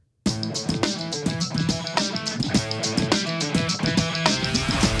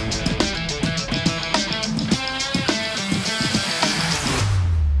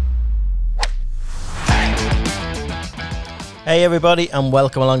Hey everybody, and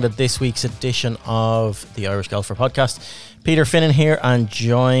welcome along to this week's edition of the Irish Golfer Podcast. Peter Finnan here, and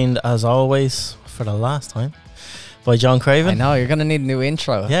joined as always for the last time by John Craven. I know, you're going to need a new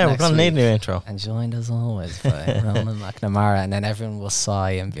intro. Yeah, we're going to need a new intro. And joined as always by Ronan McNamara, and then everyone will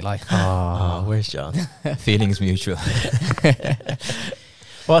sigh and be like, oh, where's John? Feelings mutual.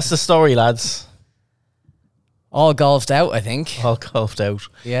 What's the story, lads? all golfed out, I think. All golfed out.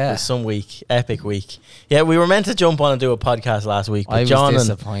 Yeah. Some week, epic week. Yeah, we were meant to jump on and do a podcast last week, but I was John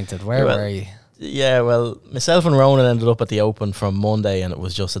disappointed. Where were you? Yeah, well, myself and Ronan ended up at the Open from Monday, and it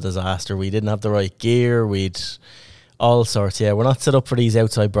was just a disaster. We didn't have the right gear. We'd all sorts. Yeah, we're not set up for these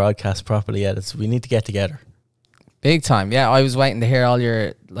outside broadcasts properly yet. We need to get together. Big time. Yeah, I was waiting to hear all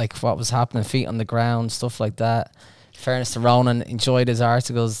your, like, what was happening, feet on the ground, stuff like that. Fairness to Ronan, enjoyed his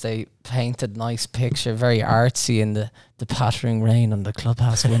articles. They painted nice picture, very artsy in the pattering rain on the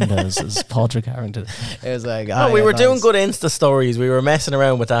clubhouse windows, as Padraig Harrington. It was like, we were doing good Insta stories. We were messing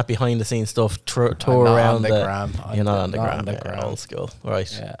around with that behind the scenes stuff. Tour around the gram. You're not on the gram. Old school,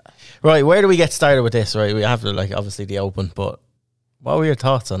 right? Yeah. Right. Where do we get started with this? Right, we have to, like, obviously the Open, but what were your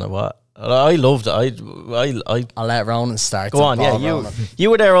thoughts on it? What? I loved it. I'll let Ronan start. Go on. Yeah,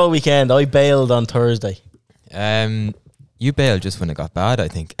 you were there all weekend. I bailed on Thursday. You bailed just when it got bad, I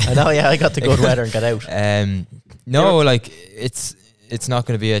think. I know, yeah, I got the good weather and got out. No, like, it's not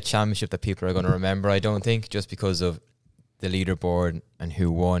going to be a championship that people are going to remember, I don't think, just because of the leaderboard and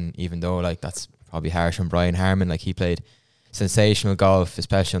who won, even though, like, that's probably harsh on Brian Harman. Like, he played sensational golf,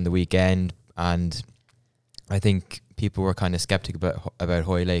 especially on the weekend, and I think people were kind of skeptic about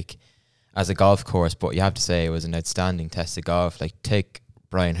Hoylake as a golf course, but you have to say it was an outstanding test of golf. Like, take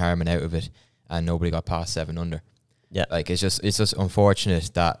Brian Harman out of it, and nobody got past 7 under. Yeah, like, it's just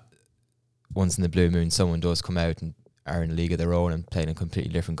unfortunate that once in the blue moon someone does come out and are in a league of their own and playing a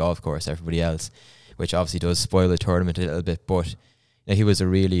completely different golf course to everybody else, which obviously does spoil the tournament a little bit. But, you know, he was a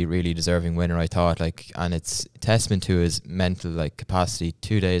really, really deserving winner, I thought. Like, and it's testament to his mental, like, capacity.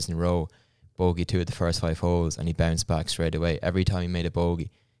 2 days in a row, bogey 2 at the first 5 holes, and he bounced back straight away. Every time he made a bogey,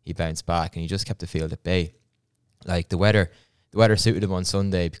 he bounced back, and he just kept the field at bay. Like, the weather suited him on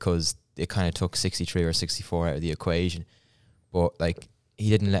Sunday because it kind of took 63 or 64 out of the equation. But, like, he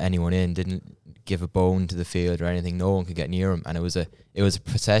didn't let anyone in, didn't give a bone to the field or anything. No one could get near him, and it was a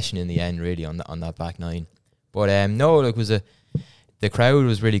procession in the end, really, on that back 9. But no, like, the crowd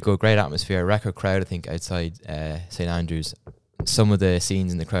was really good, great atmosphere, record crowd, I think, outside St Andrews. Some of the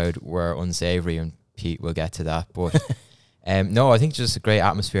scenes in the crowd were unsavoury, and Pete will get to that, but no, I think just a great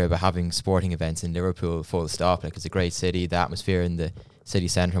atmosphere about having sporting events in Liverpool, full stop. Like, it's a great city. The atmosphere in the city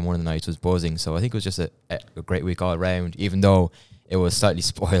centre on one of the nights was buzzing. So I think it was just a great week all around, even though it was slightly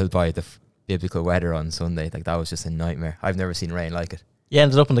spoiled by the biblical weather on Sunday. Like, that was just a nightmare. I've never seen rain like it. You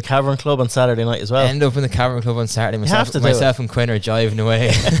ended up in the Cavern Club on Saturday night as well. Ended up in the Cavern Club on Saturday. Myself and Quinn are jiving away.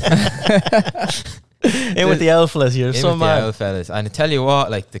 In with the old fellas, you're so mad. The old fellas. And I tell you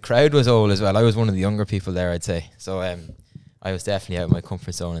what, like, the crowd was old as well. I was one of the younger people there, I'd say. So I was definitely out of my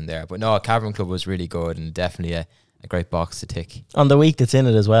comfort zone in there. But no, Cavern Club was really good, and definitely a great box to tick. On the week that's in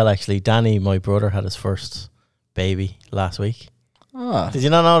it as well, actually, Danny, my brother, had his first baby last week. Oh. Did you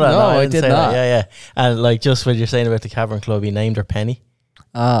not know that? No, I did not. Yeah. And, like, just what you're saying about the Cavern Club, he named her Penny.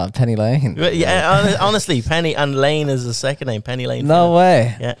 Ah, Penny Lane. Yeah, honestly, Penny, and Lane is the second name, Penny Lane. No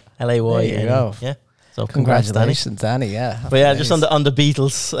way. Yeah, L-A-Y. There you go. Yeah. So congratulations, Danny. Yeah. But yeah, just on the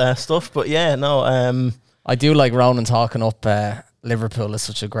Beatles stuff. But yeah, no. I do like Ronan talking up Liverpool is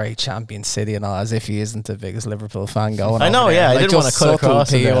such a great champion city and all, as if he isn't the biggest Liverpool fan going. I know, yeah. Like, I didn't want to cut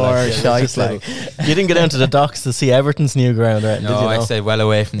across it. You didn't go down to the docks to see Everton's new ground, right? No, did you know? I stayed well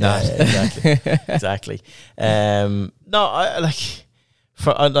away from that. Exactly. No, I like.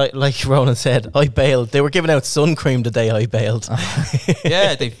 Like Ronan said, I bailed. They were giving out sun cream the day I bailed.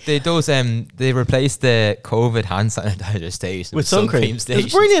 Yeah, they replaced the COVID hand sanitizer station with sun cream station. It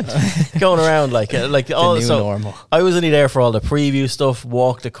was brilliant. Going around like all the new normal. I was only there for all the preview stuff.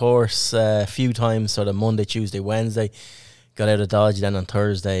 Walked the course a few times, sort of Monday, Tuesday, Wednesday. Got out of Dodge then on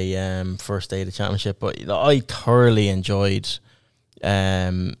Thursday, first day of the championship. But I thoroughly enjoyed.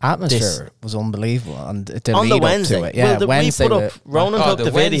 Atmosphere was unbelievable, and the on lead the Wednesday, up to it. Yeah, Wednesday. Ronan took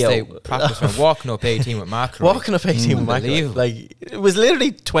the video. Practice from walking up 18 with Macro. Walking up 18 with Macro. Like, it was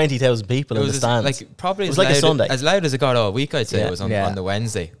literally 20,000 people in the stands. Like, probably it was like a Sunday, as loud as it got all week. I'd say it was on the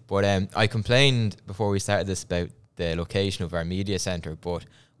Wednesday. But I complained before we started this about the location of our media centre. But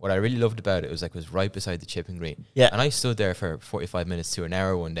what I really loved about it was like it was right beside the chipping green. Yeah. And I stood there for 45 minutes to an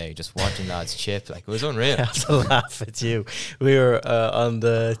hour one day just watching lads chip. Like, it was unreal. I have to laugh at you. We were on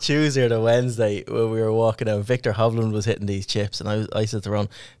the Tuesday or the Wednesday when we were walking out. Victor Hovland was hitting these chips, and I said to Ron,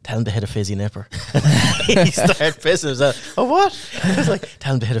 "Tell him to hit a fizzy nipper." He started pissing himself. Oh, what? I was like,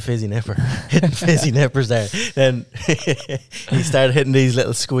 "Tell him to hit a fizzy nipper." Hitting fizzy nippers there. Then he started hitting these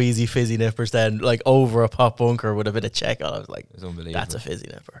little squeezy fizzy nippers. Then like over a pop bunker with a bit of check on. I was like, It was unbelievable. "That's a fizzy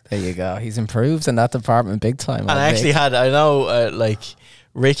nipper." There you go. He's improved in that department big time. And I actually had, I know, like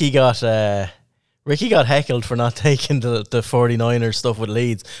Ricky got heckled for not taking the 49ers stuff with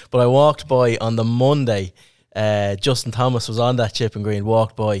Leeds, but I walked by on the Monday. Justin Thomas was on that chipping green,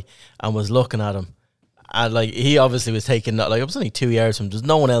 walked by and was looking at him, and like he obviously was taking that, like I was only 2 yards from him, there's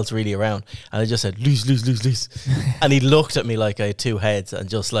no one else really around, and I just said loose and he looked at me like I had two heads and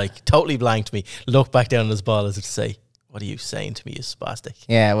just like totally blanked me, looked back down at his ball as if to say, "What are you saying to me, you spastic?"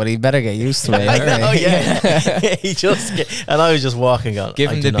 Yeah, well, he better get used to it. I know, yeah. He just and I was just walking on.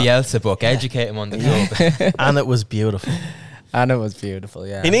 Give him the Bielsa book, educate him on the club. And it was beautiful. And it was beautiful,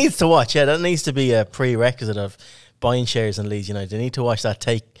 yeah. He needs to watch. Yeah, that needs to be a prerequisite of buying shares in Leeds United. They need to watch that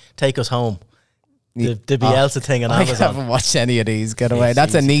Take Us Home, the Bielsa thing on I Amazon. haven't watched any of these. Get away.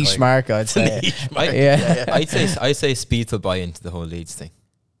 That's a niche market, I'd say. Niche market. Yeah. I'd say Speed will buy into the whole Leeds thing.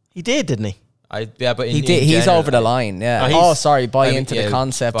 He didn't he? But He did. He's over the line. Yeah. Oh, Sorry. Buy I mean, into yeah, the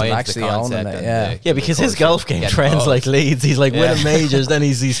concept buy of into the actually owning concept it. and Yeah. Yeah, because his culture, golf game get trends involved. like Leeds. He's like winning majors, then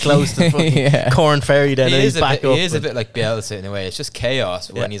he's close to fucking Yeah. Corn Ferry, then and he's back up. He is a bit like Bielsa in a way. It's just chaos,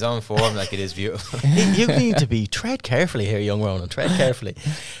 but when he's on form, like, it is beautiful. You need to be tread carefully here, young Ronan. Tread carefully.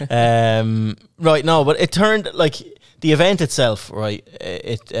 Right, no, but it turned like the event itself. Right,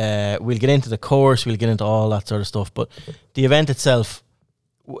 we'll get into the course, we'll get into all that sort of stuff. But the event itself,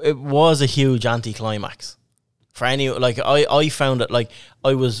 it was a huge anticlimax for any. Like I found it like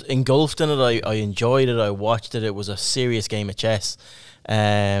I was engulfed in it. I enjoyed it. I watched it. It was a serious game of chess.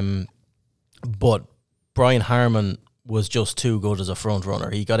 But Brian Harman was just too good as a front runner.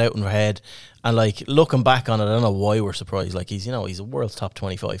 He got out in ahead, and like looking back on it, I don't know why we're surprised. Like he's a world's top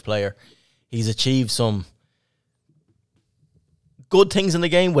 25 player. He's achieved some good things in the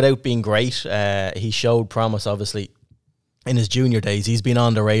game without being great. He showed promise, obviously, in his junior days. He's been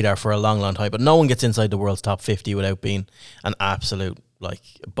on the radar for a long, long time, but no one gets inside the world's top 50 without being an absolute like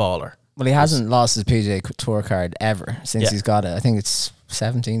baller. Well, he hasn't lost his PGA Tour card ever since Yeah. he's got it. I think it's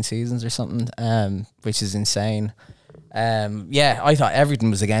 17 seasons or something, which is insane. I thought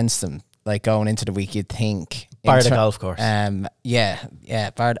everything was against him. Like going into the week, you'd think. Bar the golf course.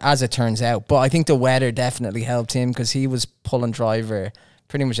 Bar, as it turns out. But I think the weather definitely helped him because he was pulling driver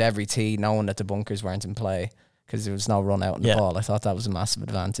pretty much every tee, knowing that the bunkers weren't in play because there was no run out in the ball. I thought that was a massive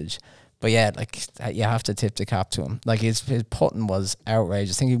advantage. But yeah, like you have to tip the cap to him. Like his putting was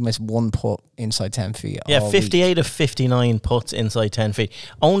outrageous. I think he missed one putt inside 10 feet. Yeah, all 58 week. of 59 putts inside 10 feet.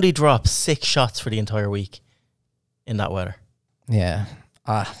 Only dropped 6 shots for the entire week in that weather. Yeah.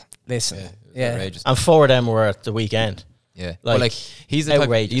 Listen. Yeah. Outrageous. And 4 of them were at the weekend. Yeah, Like, he's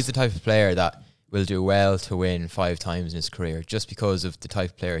outrageous. the type of player that will do well to win 5 times in his career just because of the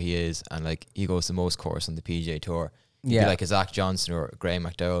type of player he is, and like he goes the most course on the PGA Tour. He'd be like a Zach Johnson or Graham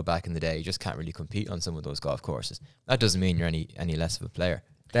McDowell back in the day. You just can't really compete on some of those golf courses. That doesn't mean you're any less of a player.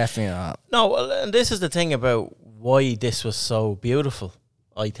 Definitely not. No, well, and this is the thing about why this was so beautiful,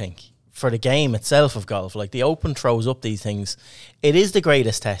 I think, for the game itself of golf. Like the Open throws up these things. It is the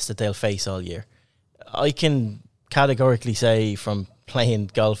greatest test that they'll face all year. I can categorically say from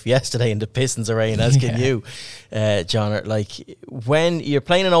playing golf yesterday in the Pistons array, and as can you, John, like when you're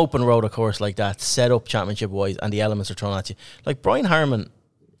playing an open road, of course, like that, set up championship wise, and the elements are thrown at you. Like Brian Harman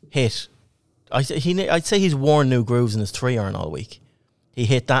hit, I'd say he's worn new grooves in his 3-iron all week. He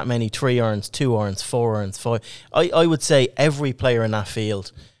hit that many 3-irons, 2-irons, 4-irons, 5. I would say every player in that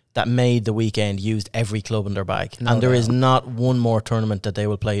field that made the weekend used every club in their bag. And there is not one more tournament that they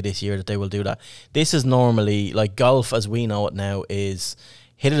will play this year that they will do that. This is normally, like golf as we know it now, is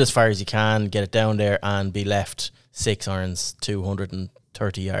hit it as far as you can, get it down there and be left 6 irons,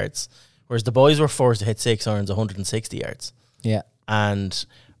 230 yards. Whereas the boys were forced to hit 6 irons, 160 yards. Yeah. And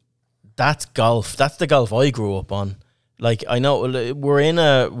that's golf. That's the golf I grew up on. Like, I know we're in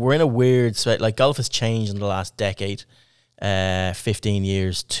a weird spot. Like, golf has changed in the last decade. 15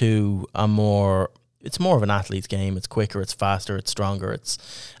 years to it's more of an athlete's game. It's quicker, it's faster, it's stronger.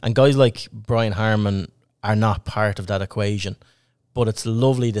 And guys like Brian Harman are not part of that equation. But it's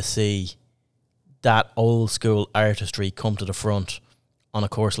lovely to see that old school artistry come to the front on a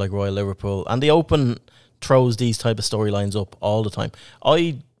course like Royal Liverpool. And the Open throws these type of storylines up all the time.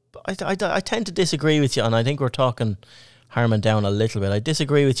 I tend to disagree with you, and I think we're talking Harman down a little bit. I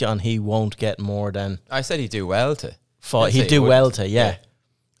disagree with you on he won't get more than I said he'd do well to. he'd do well to, yeah.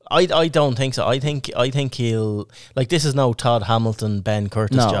 I don't think so. I think he'll, like, this is no Todd Hamilton, Ben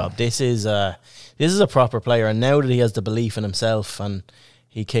Curtis job. This is a proper player, and now that he has the belief in himself and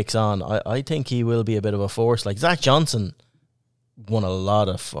he kicks on, I think he will be a bit of a force. Like Zach Johnson won a lot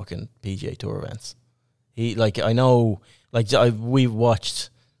of fucking PGA Tour events. He, like, I know, like, we've watched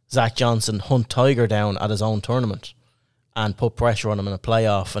Zach Johnson hunt Tiger down at his own tournament and put pressure on him in a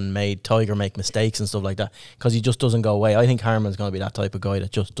playoff and made Tiger make mistakes and stuff like that because he just doesn't go away. I think Harman's going to be that type of guy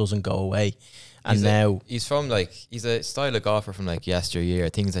that just doesn't go away. And he's from, like, he's a style of golfer from, like, yesteryear,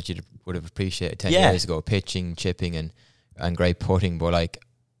 things that you would have appreciated 10 years ago, pitching, chipping, and great putting. But, like,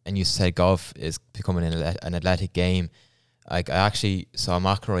 and you said golf is becoming an athletic game. Like, I actually saw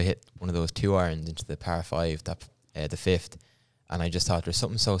McIlroy hit one of those 2-irons into the par 5, the fifth, and I just thought there's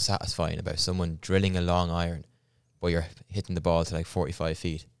something so satisfying about someone drilling a long iron, but you're hitting the ball to like 45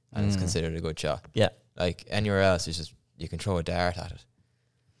 feet, and it's considered a good shot. Yeah. Like, anywhere else, it's just, you can throw a dart at it.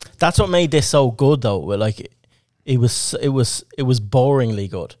 That's what made this so good, though. Like, it was boringly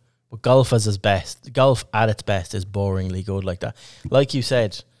good. But golf at its best is boringly good like that. Like you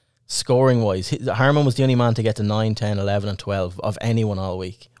said, scoring wise, Harman was the only man to get to 9, 10, 11 and 12 of anyone all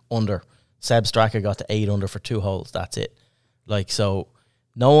week under. Seb Straka got to 8 under for 2 holes. That's it. Like, so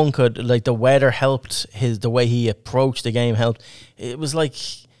no one could, like, the weather helped, the way he approached the game helped. It was like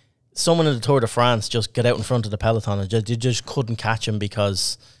someone in the Tour de France just got out in front of the peloton and you just couldn't catch him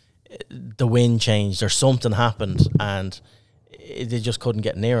because the wind changed or something happened and they just couldn't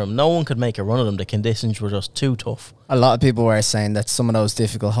get near him. No one could make a run of him. The conditions were just too tough. A lot of people were saying that some of those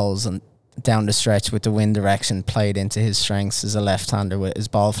difficult holes and down the stretch with the wind direction played into his strengths as a left-hander with his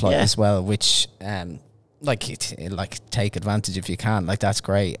ball flight as well, which take advantage if you can. Like, that's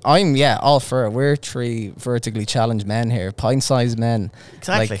great. I'm all for it. We're 3 vertically challenged men here, pint-sized men.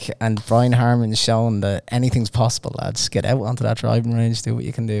 Exactly. Like, and Brian Harman's shown that anything's possible, lads. Get out onto that driving range, do what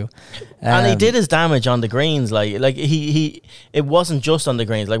you can do. And he did his damage on the greens. Like he it wasn't just on the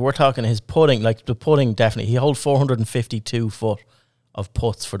greens. Like, we're talking his putting. Like, the putting, definitely. He held 452 foot of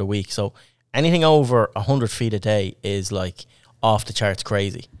putts for the week. So anything over 100 feet a day is, like, off the charts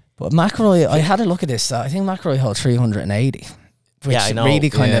crazy. But McIlroy, I had a look at this. I think McIlroy held 380, which really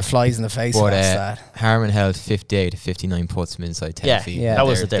kind of flies in the face of that. Harman held 58 to 59 putts from inside 10 feet. Yeah, that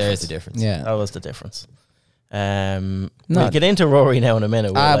was the difference. There's the difference. Yeah, that was the difference. We'll get into Rory now in a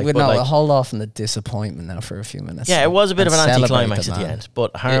minute. We'll hold off on the disappointment now for a few minutes. Yeah, it was a bit of an anticlimax at the end,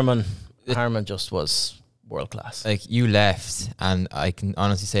 but Harman just was world class. Like, you left, and I can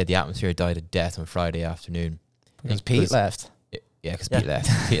honestly say the atmosphere died a death on Friday afternoon. Because Pete left. Yeah, because Pete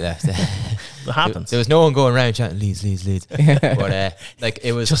left. Pete left. It happens. There was no one going around chanting Leeds. But like,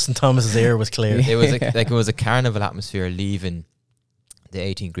 it was Justin Thomas's ear was clear. It was it was a carnival atmosphere leaving the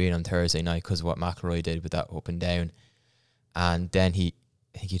 18th green on Thursday night because of what McIlroy did with that up and down, and then I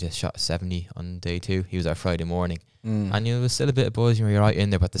think he just shot 70 on day 2. He was our Friday morning, and it was still a bit of buzz. You're right in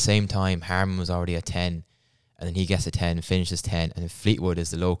there, but at the same time, Harman was already at 10. And then he gets a 10, finishes 10, and Fleetwood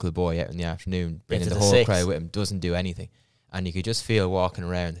is the local boy out in the afternoon, bringing the whole crowd with him, doesn't do anything. And you could just feel walking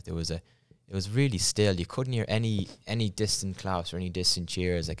around that it was really still. You couldn't hear any distant claps or any distant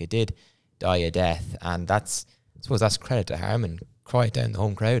cheers. Like, it did die a death, and I suppose that's credit to Harman. Quiet down the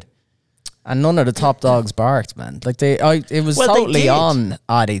home crowd. And none of the top dogs barked, man. Like, it was totally on.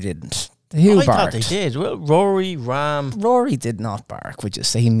 They didn't. Who barked? Thought they did. Well, Rory, Rahm. Rory did not bark. We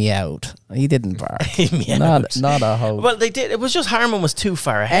just say he meowed. He didn't bark. He meowed. Not a hope. Well, they did. It was just Harman was too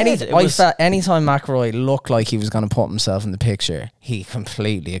far ahead. Anytime McIlroy looked like he was going to put himself in the picture, he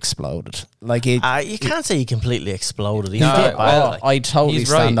completely exploded. Like, you can't say he completely exploded. I totally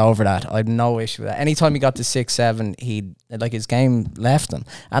stand over that. I had no issue with that. Anytime he got to 6-7, his game left him.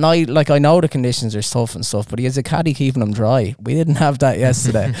 And I know the conditions are tough and stuff, but he has a caddy keeping him dry. We didn't have that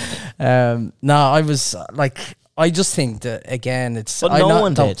yesterday. I was like, I just think that, again, it's... But no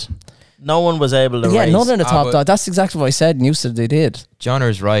one did. No one was able to race. Yeah, none of the top dog. That's exactly what I said, and you said they did.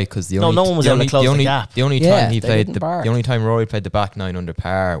 Johnner's right, because no one was able to close the gap. The only time Rory played the back 9 under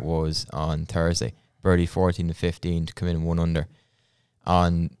par was on Thursday. Birdie 14 to 15 to come in 1 under.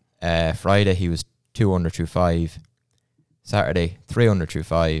 On Friday, he was 2 under through 5. Saturday, 3 under through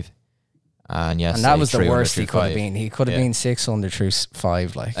 5. And that was the worst he could have been. He could have been 6 under through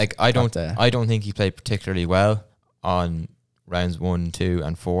 5. Like I don't think he played particularly well on rounds 1, 2,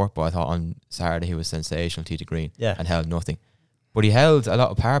 and 4. But I thought on Saturday he was sensational tee to green and held nothing. But he held a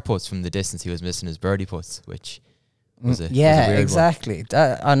lot of par putts from the distance. He was missing his birdie putts, which was a weird exactly.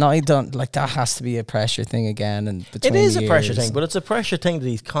 And I don't like that. Has to be a pressure thing again. And it is a pressure thing, but it's a pressure thing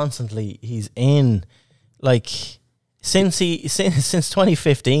that he's in. Like, since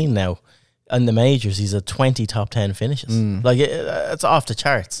 2015 now, in the majors, he's had 20 top 10 finishes. Like it's off the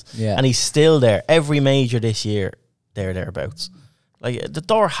charts. Yeah. And he's still there. Every major this year, thereabouts. Like the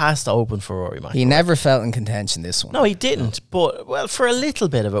door has to open for Rory McIlroy. He never felt in contention this one. No, he didn't. But well, for a little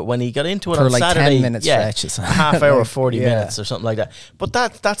bit of it, when he got into it For on like Saturday, 10-minute stretches. a half hour, Like, 40 yeah. minutes or something like that. But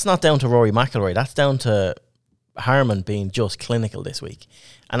that's not down to Rory McIlroy. That's down to Harman being just clinical this week,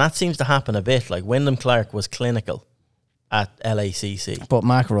 and that seems to happen a bit. Like Wyndham Clark was clinical at LACC. But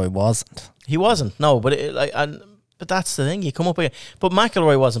McIlroy wasn't. He wasn't. No, but but that's the thing. You come up again. But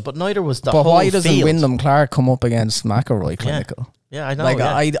McIlroy wasn't. But neither was the But whole why doesn't field. Wyndham Clark come up against McIlroy clinical? Yeah, I know. Like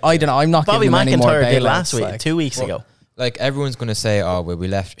yeah. I don't know. I'm not Bobby giving him any more McIntyre did bailouts, last week, like. 2 weeks ago. Like everyone's going to say, oh, well, we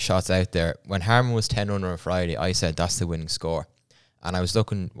left shots out there. When Harman was 10 under on Friday, I said that's the winning score. And I was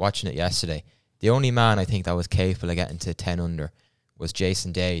watching it yesterday. The only man I think that was capable of getting to 10 under was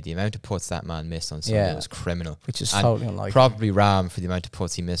Jason Day. The amount of putts that man missed on Sunday was criminal. Which is And totally unlikely. probably Ram for the amount of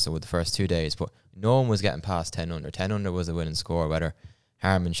putts he missed over the first 2 days. But no one was getting past 10 under. 10 under was a winning score, whether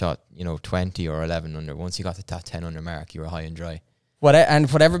Harman shot, 20 or 11 under. Once you got to that 10 under mark, you were high and dry.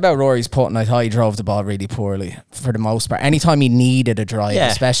 Whatever about Rory's putting, I thought he drove the ball really poorly for the most part. Anytime he needed a drive, Yeah.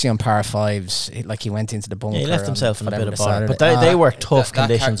 especially on par fives, he went into the bunker. Yeah, he left on himself in a whatever bit of the bother. But Saturday. they were tough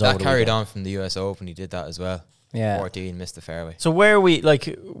conditions that over the carried weekend. on from the US Open. He did that as well. Yeah. 14, missed the fairway. So where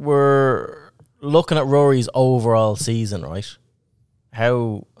we're looking at Rory's overall season, right?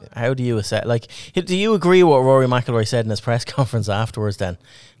 How do you assess? Like, do you agree with what Rory McIlroy said in his press conference afterwards? Then,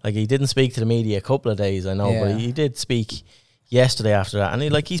 like, he didn't speak to the media a couple of days, I know, but Yeah. he did speak yesterday after that, and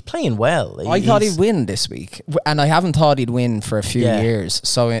he's playing well. I thought he'd win this week, and I haven't thought he'd win for a few Yeah. years.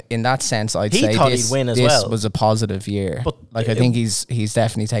 So in that sense, I'd He say thought this, he'd win as this well. was a positive year. But like I think he's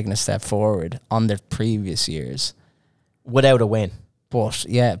definitely taken a step forward on the previous years. without a win. But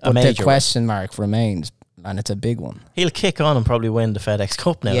yeah, but the major question mark remains, and it's a big one. He'll kick on and probably win the FedEx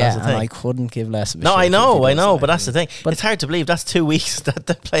Cup now. Yeah, That's the and thing. I couldn't give less of a No, shit I if know, he does, but that's the thing. But it's hard to believe that's 2 weeks that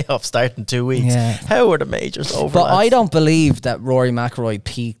the playoffs start in 2 weeks. Yeah. How are the majors over? But I lads? don't believe that Rory McIlroy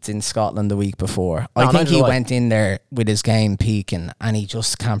peaked in Scotland the week before. No, I think neither he do I. went in there with his game peaking, and he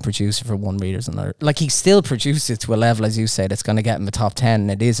just can't produce it for one reason or another. Like, he still produced it to a level, as you said, that's going to get him a top 10,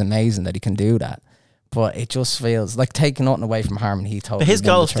 and it is amazing that he can do that. But it just feels like taking nothing away from Harman. He totally But his won the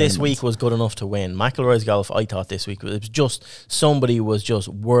golf this tournament. week was good enough to win. McIlroy's golf, I thought this week, it was just somebody was just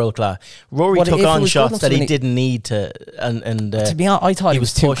world class. Rory But took if it on was good shots enough that to he win, didn't need to, and To be honest, I thought he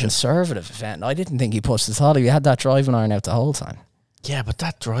was too pushing. conservative. Event. I didn't think he pushed his thought. He had that driving iron out the whole time. yeah, but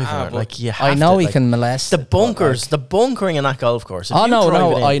that driver, but like you have I know to, he like, can molest the it, but, bunkers, like- the bunkering in that golf course. if Oh, you no, drive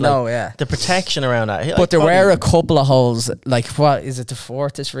no, it in, I like, know, yeah. the protection around that. But there were a couple of holes, like, what is it, the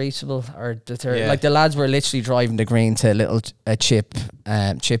fourth is reachable, or the third? Yeah. Like, the lads were literally driving the green to a little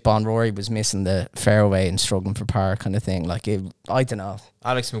chip on. Rory was missing the fairway and struggling for par, kind of thing. Like, I don't know.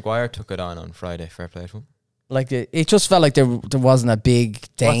 Alex McGuire took it on Friday. Fair play to him. Like, it just felt like there wasn't a big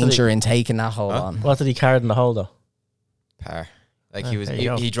did he- danger in taking that hole Huh? on. What did he card in the hole though? Par. Like there you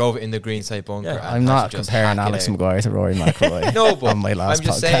go. he drove it in the green side bunker. Yeah. and I'm had not to just comparing hack it Alex out. McGuire to Rory McIlroy. No, but on my last I'm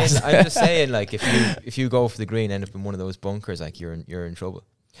just podcast. saying, like if you go for the green, end up in one of those bunkers, like you're in trouble.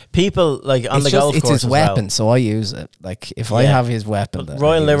 People like on It's the just, golf it's course his as weapon, well. so I use it. Like, if I Yeah. have his weapon, then I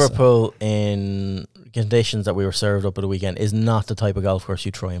Royal use it. Liverpool in conditions that we were served up at the weekend is not the type of golf course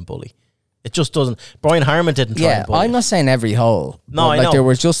you try and bully. It just doesn't. Brian Harman didn't try Yeah, and bully. I'm not saying every hole. No, but, I like, know. there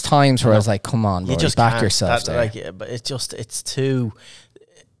was just times where I I was like, "Come on, You Rory, just back can't. yourself That, there." like, yeah, but it's too.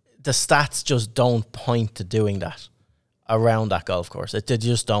 The stats just don't point to doing that around that golf course. They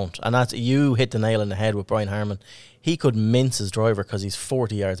just don't. And that's, you hit the nail on the head with Brian Harman. He could mince his driver because he's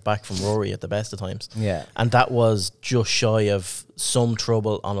 40 yards back from Rory at the best of times. Yeah, And that was just shy of some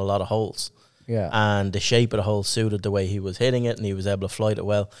trouble on a lot of holes. yeah. And the shape of the hole suited the way he was hitting it, and he was able to flight it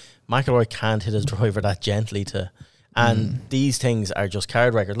well. McIlroy can't hit his driver that gently to. And these things are just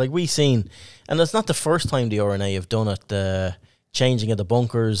card records. Like we seen, and it's not the first time the RNA have done it. The changing of the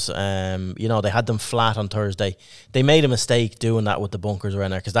bunkers, they had them flat on Thursday. They made a mistake doing that with the bunkers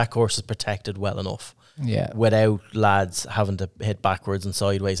around there because that course is protected well enough Yeah, without lads having to hit backwards and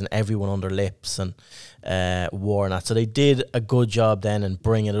sideways and everyone under lips and war and that. So they did a good job then in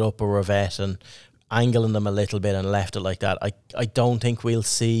bringing it up a revet and angling them a little bit and left it like that. I don't think we'll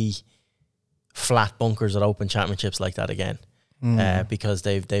see flat bunkers at Open Championships like that again. Because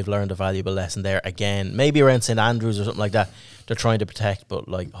they've learned a valuable lesson there again. Maybe around St Andrews or something like that, they're trying to protect, but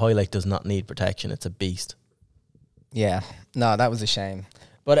like Hoylake does not need protection. It's a beast. yeah. No, that was a shame.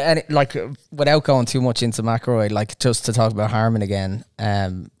 But without going too much into McIlroy, like, just to talk about Harman again,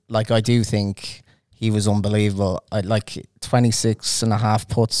 like, I do think he was unbelievable. I like 26 and a half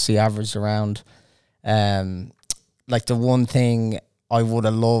putts he averaged around. like the one thing I would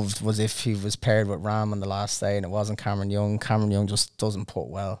have loved was if he was paired with Ram on the last day and it wasn't Cameron Young. Cameron Young just doesn't put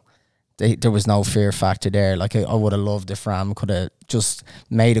well. There was no fear factor there. Like I would have loved if Ram could have just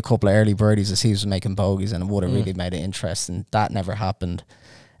made a couple of early birdies as he was making bogeys, and it would have really made it interesting. That never happened.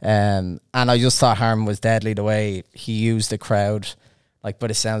 And I just thought Harman was deadly the way he used the crowd. Like, by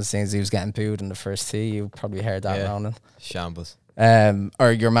the sounds of things, he was getting booed in the first tee. You probably heard that, Ronan. Shambles.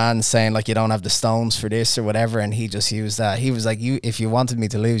 Or your man saying like, you don't have the stones for this or whatever, and he just used that. He was like, if you wanted me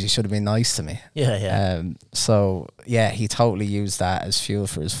to lose, you should have been nice to me. So yeah, he totally used that as fuel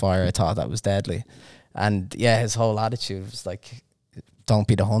for his fire. I thought that was deadly. And yeah, his whole attitude was like, don't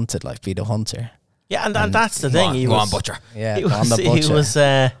be the hunted, like be the hunter. Yeah, and that's the thing. Go on, Butcher. Yeah, he was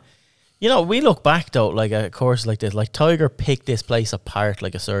you know, we look back though, like a course like this, like Tiger picked this place apart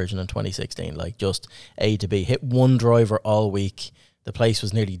like a surgeon in 2016, like just A to B. Hit one driver all week. The place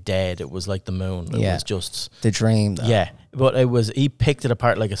was nearly dead. It was like the moon. It was just the dream. Though. Yeah, but he picked it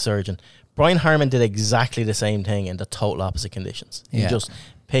apart like a surgeon. Brian Harman did exactly the same thing in the total opposite conditions. He just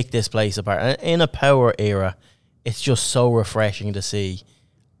picked this place apart. And in a power era, it's just so refreshing to see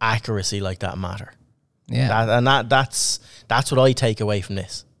accuracy like that matter. Yeah, that's what I take away from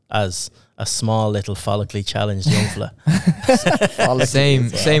this as a small little follically challenged young fella.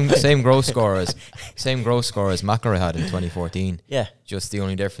 same growth score as McIlroy had in 2014. Yeah, just the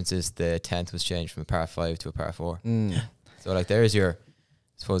only difference is the 10th was changed from a par 5 to a par 4. So like there's your,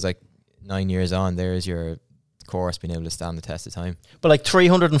 I suppose like 9 years on, there's your course being able to stand the test of time. But like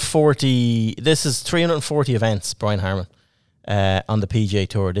 340, this is 340 events, Brian Harman, on the PGA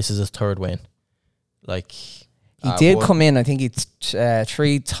Tour. This is his third win. Like, he did come in, I think he's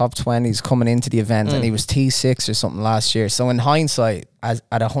 3 top 20s coming into the event, and he was T6 or something last year. So in hindsight, at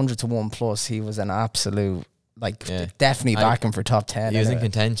 100 to 1 plus, he was an absolute, definitely backing for top 10. He was in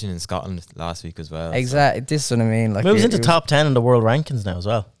contention in Scotland last week as well. Exactly. So. This is what I mean. Like, moves into top 10 in the world rankings now as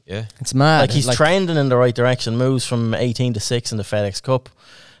well. Yeah. It's mad. Like, he's trending in the right direction. Moves from 18 to 6 in the FedEx Cup.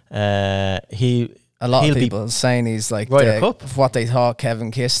 A lot of people saying he's like what they thought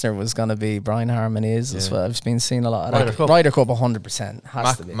Kevin Kistner was going to be. Brian Harman is. That's what I've been seeing a lot of. Ryder Cup 100%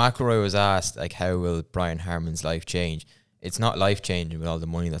 has to be. McIlroy was asked, like, how will Brian Harman's life change? It's not life changing with all the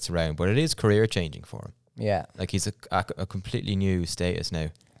money that's around, but it is career changing for him. Yeah, like he's a completely new status now.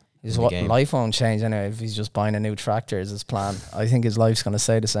 His life won't change anyway if he's just buying a new tractor is his plan. I think his life's going to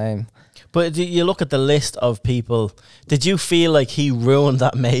stay the same. But you look at the list of people. Did you feel like he ruined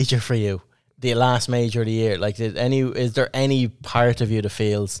that major for you? The last major of the year, like, is there any part of you that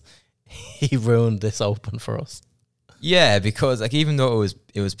feels he ruined this Open for us? Yeah, because like even though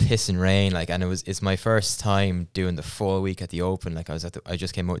it was piss and rain, like, and it's my first time doing the full week at the Open. Like I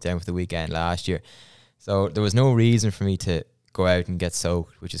just came down for the weekend last year, so there was no reason for me to go out and get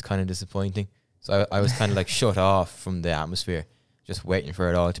soaked, which is kind of disappointing. So I was kind of like shut off from the atmosphere, just waiting for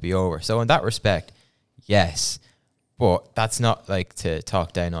it all to be over. So in that respect, yes, but that's not like to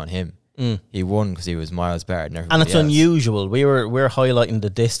talk down on him. He won because he was miles better than everybody else. And it's else. unusual. We're highlighting the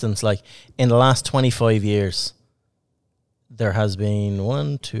distance. Like, in the last 25 years, there has been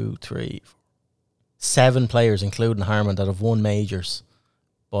 1, 2, 3, 4, 7 players, including Harman, that have won majors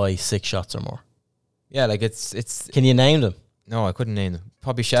by 6 shots or more. Yeah, like it's. Can you name them? No, I couldn't name them.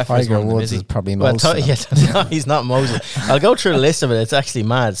 Probably Scheffler. Tiger Woods is probably most. No, he's not Mosley. I'll go through the list of it. It's actually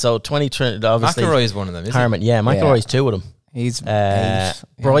mad. So 2020, obviously. McIlroy is one of them. Harman, McIlroy's 2 of them. He's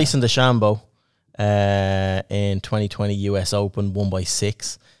Bryson DeChambeau in 2020 US Open won by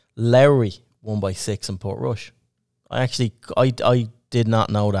 6. Lowry won by 6 in Portrush. I did not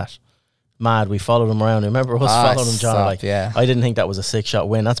know that. Mad. We followed him around. Remember us following him, John? I didn't think that was a 6-shot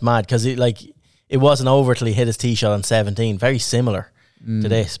win. That's mad because it wasn't over till he hit his tee shot on 17. Very similar to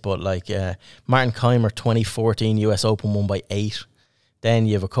this, but Martin Keimer 2014 US Open won by 8. Then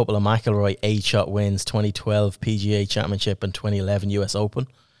you have a couple of McIlroy 8-shot wins, 2012 PGA Championship and 2011 US Open.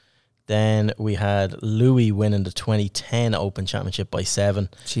 Then we had Louis winning the 2010 Open Championship by 7.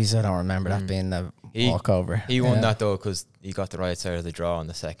 Jeez, I don't remember that being the walkover. He won that though because he got the right side of the draw on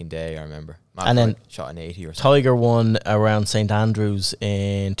the second day, I remember. McIlroy and then shot an 80 or something. Tiger won around St Andrews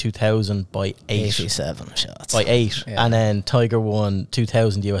in 2000 by 8. 87 shots. By 8. Yeah. And then Tiger won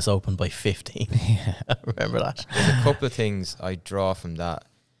 2000 US Open by 15. Yeah. I remember that. There's a couple of things I draw from that.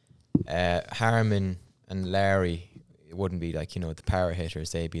 Harman and Larry, it wouldn't be like, the power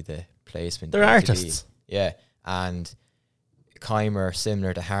hitters. They'd be the placement. They're artists. Yeah. And Keimer,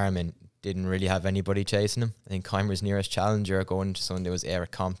 similar to Harman, didn't really have anybody chasing him. I think Keimer's nearest challenger going into Sunday was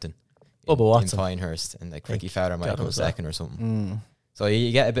Eric Compton. Bubba Watson. In Pinehurst, and Ricky Fowler might come second or something. So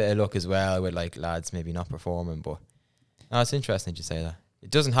you get a bit of luck as well with lads maybe not performing, but no, it's interesting to say that. It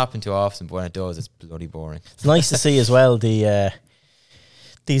doesn't happen too often, but when it does, it's bloody boring. It's nice to see as well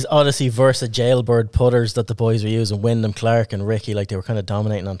these Odyssey versus Jailbird putters that the boys were using. Wyndham Clark and Ricky, like they were kind of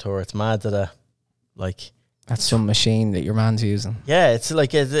dominating on tour. It's mad that That's some machine that your man's using. yeah, it's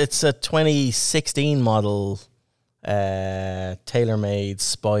like it's a 2016 model TaylorMade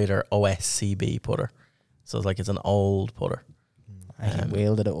Spider OSCB putter. So it's like it's an old putter. He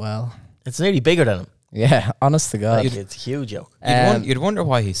wielded it well. It's nearly bigger than him. Yeah, honest to God. Like, it's huge, yo. You'd wonder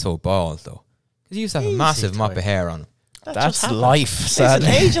why he's so bald, though. Because he used to have a Easy massive mop time. of hair on him. That That's just happens. life, Listen, sadly.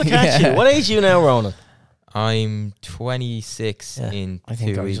 age will catch you. What age are you now, Ronan? I'm 26 Yeah. in I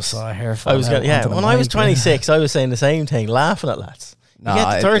think 2 I weeks. just saw a hair I fall was out gonna, yeah. onto the When I was mic, 26, I was saying the same thing, laughing at lads. You Nah,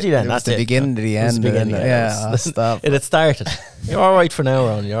 get to 30 then. it was That's the it. beginning to the It was end. the beginning, and yeah. yeah, stop. It had started. You're all right for now,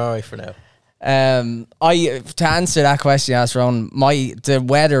 Ronan. You're all right for now. To answer that question, you asked Ron, the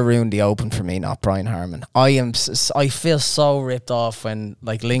weather ruined the Open for me, not Brian Harman. I feel so ripped off when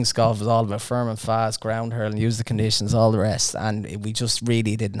like links golf was all about firm and fast, ground hurl, and use the conditions, all the rest, and we just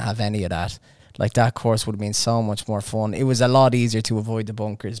really didn't have any of that. Like that course would have been so much more fun. It was a lot easier to avoid the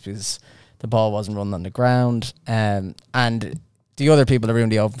bunkers because the ball wasn't running on the ground, and the other people that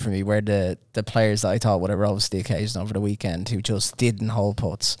ruined the Open for me were the players that I thought would have rose to the occasion over the weekend who just didn't hold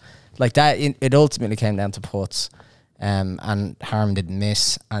putts. Like that, it ultimately came down to putts, and Harman didn't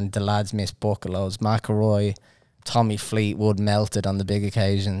miss, and the lads missed bucket loads. McIlroy, Tommy Fleetwood melted on the big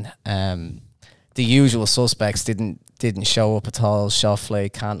occasion. The usual suspects didn't show up at all.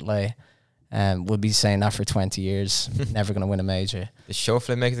 Schauffele, Cantlay, we'll be saying that for 20 years. Never going to win a major. Did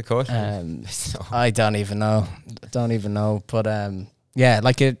Schauffele make the cut? I don't even know. But yeah,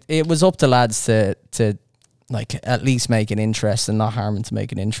 like it was up to lads to like at least make an interest and not Harman to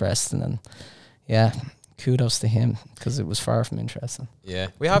make an interest, and then yeah, kudos to him because it was far from interesting. Yeah.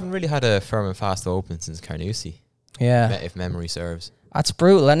 We haven't really had a firm and fast Open since Carnoustie, Yeah, if memory serves. that's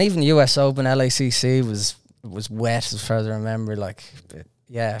brutal. And even US Open, LACC was wet as far as I remember. Like,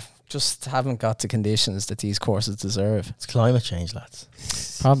 yeah, just haven't got the conditions that these courses deserve. It's climate change,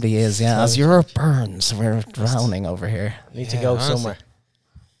 lads. Probably is, yeah. As Europe burns, we're drowning over here. Need to Yeah, go honestly. somewhere.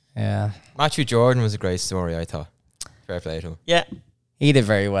 Yeah, Matthew Jordan was a great story, I thought. Fair play to him. Yeah. he did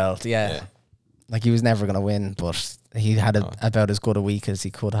very well. Yeah. Yeah. Like he was never going to win, but he had about as good a week as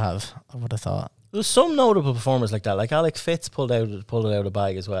he could have, I would have thought. There's some notable performers like that. Like Alex Fitz pulled it out of the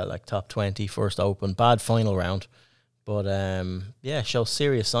bag as well. Like top 20, first Open, bad final round, but yeah, shows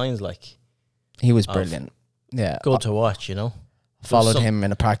serious signs. Like He was brilliant. Yeah. good to watch, you know. Followed some- him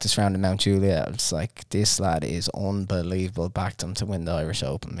in a practice round in Mount Juliet. It's like, this lad is unbelievable. Backed him to win the Irish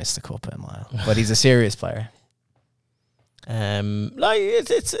Open, missed the cup by a mile. But he's a serious player. Like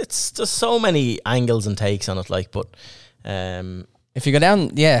it's just so many angles and takes on it. Like, but If you go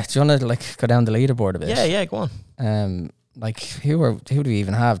down, yeah, do you want to like go down the leaderboard a bit? yeah, go on. Like who do we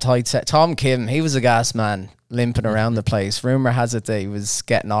even have? Tom Kim, he was a gas man limping around the place. Rumor has it that he was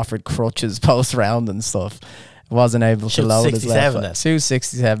getting offered crutches post round and stuff. Wasn't able to Shoot load his 67 left then. foot.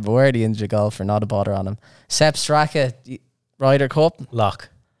 267, but where the injured golfer, not a bother on him. Sepp Straka, Ryder Cup. Lock.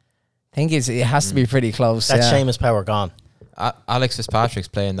 I think it has to be pretty close. That's yeah. Seamus Power gone. Alex Fitzpatrick's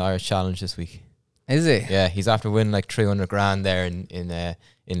playing the Irish Challenge this week. Is he? Yeah, he's after winning like 300 grand there in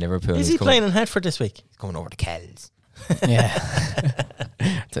Liverpool. Is He's he playing in Headford this week? He's coming over to Kells. Yeah.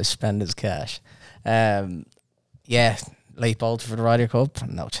 To spend his cash. Yeah, late bolt for the Ryder Cup,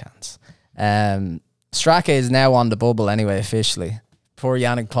 no chance. Straka is now on the bubble anyway, officially. Poor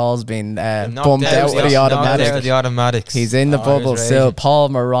Yannick Paul's been bumped out with the automatic. The automatics. He's in the Oh, bubble he's still. raging. Paul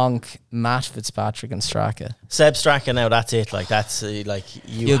Moronk, Matt Fitzpatrick, and Straka. Seb Straka now. That's it. Like that's like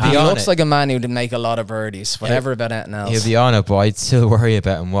you. He'll have be He on looks it. like a man who'd make a lot of birdies, whatever about anything else. He'll be on it, but I'd still worry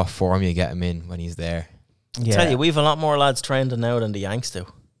about him what form you get him in when he's there. yeah. Tell you, we've a lot more lads trending now than the Yanks do.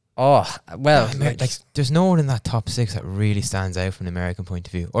 Oh, well, Like, there's no one in that top six that really stands out from an American point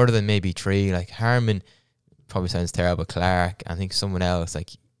of view, other than maybe three. Like Harman probably sounds terrible. Clark, I think someone else.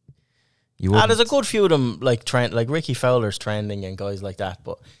 Like you. There's a good few of them like trend, like Ricky Fowler's trending and guys like that,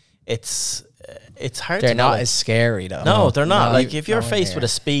 but it's hard. they're to know, not like, as scary though. No, they're not. No, Like if you're no, faced they're-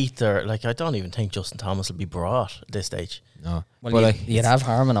 with a Spieth or like, I don't even think Justin Thomas will be brought at this stage. No. Well, But you'd have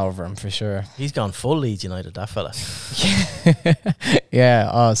Harman over him for sure. He's gone full Leeds United. That fella. Yeah,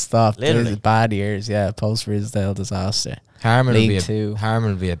 oh, stop. Literally. These bad years, yeah, post Ridsdale disaster. Harman League will be Two.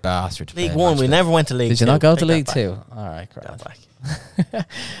 Harman will be a bastard. To League play One. match We with. never went to League. Did you Two. not go Take to that League back. Two? All right, Take great. that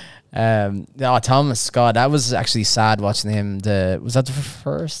back. Thomas Scott, that was actually sad watching him. Was that the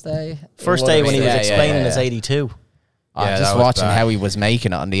first day? First It day would've when he been. was Yeah, explaining yeah, his yeah. 82. Oh, Yeah, just that was watching bad. how he was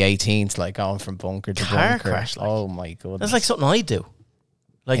making it on the 18th, like going from bunker to Car bunker. crash, like. Oh my goodness. That's like something I do.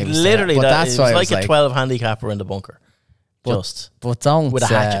 Like It was literally, terrible. But that that's it why was I like was a like- 12 handicapper in the bunker. But don't with a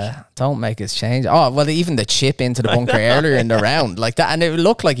hatchet. don't make us change. Oh well, even the chip into the bunker earlier in the round like that, and it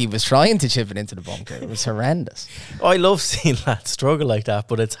looked like he was trying to chip it into the bunker. It was horrendous. I love seeing lads struggle like that,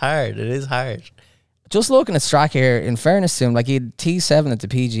 but it's hard. It is hard. Just looking at Straka here, in fairness to him, like he had T7 at the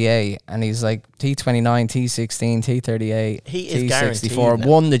PGA, and he's like T29, T16, T38, He is T64. guaranteed now.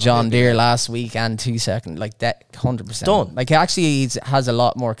 Won the John Deere last week and T2, like that, 100%. Done. Like actually, he has a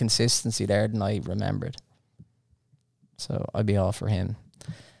lot more consistency there than I remembered. So I'd be all for him.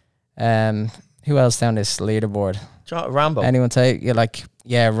 Who else down this leaderboard? Rambo. Anyone take you like?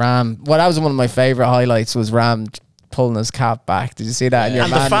 Yeah, Ram. Well, that was one of my favorite highlights. Was Ram pulling his cap back? Did you see that? And your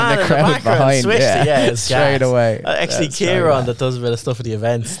and man the fan in the in crowd the background behind, switched it. Yeah, it's straight gas. away. Actually, Yeah, straight Kieran away. that does a bit of stuff at the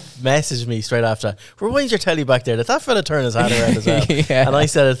events messaged me straight after. Rewind your telly back there. Did that fella turn his hat around as well? Yeah. And I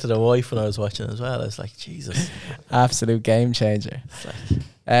said it to the wife when I was watching as well. I was like, Jesus. Absolute game changer.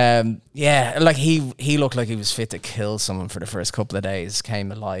 Yeah, like he looked like he was fit to kill someone for the first couple of days.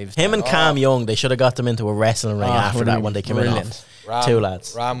 Came alive. Him and Cam Young, they should have got them into a wrestling ring after would've that been when they came brilliant. in off. Two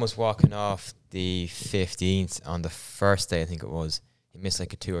lads. Ram was walking off the 15th on the first day, I think it was. He missed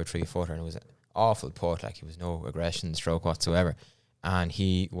like a 2 or 3 footer, and it was an awful putt. Like, he was no aggression stroke whatsoever, and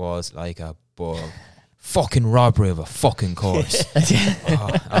he was like a bug. Fucking robbery of a fucking course.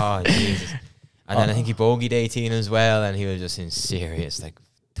 oh Jesus! And then I think he bogeyed 18 as well, and he was just in serious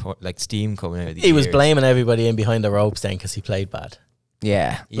like steam coming out of the He was ears. blaming everybody in behind the ropes then because he played bad.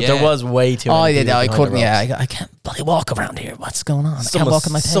 Yeah. But there was way too Oh many yeah, people I behind couldn't. the Yeah, ropes. I can't bloody walk around here. What's going on? I can't walk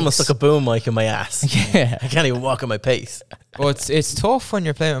at my pace. Someone stuck a boom mic in my ass. Yeah. I can't even walk at my pace. But it's tough when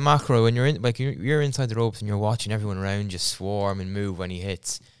you're playing with macro, when you're in, like you're inside the ropes and you're watching everyone around you swarm and move when he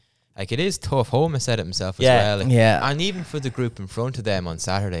hits. Like, it is tough. Holmes said it himself as Yeah. well. Like, Yeah. And even for the group in front of them on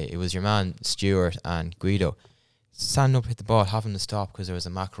Saturday, it was your man Stewart and Guido standing up, hit the ball, having to stop because there was a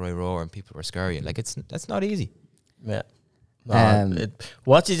McElroy roar and people were scurrying. Like, that's not easy. Yeah. No,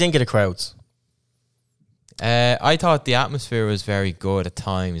 what do you think of the crowds? I thought the atmosphere was very good at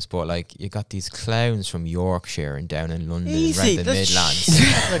times, but like, you got these clowns from Yorkshire and down in London, Easy. around the that's-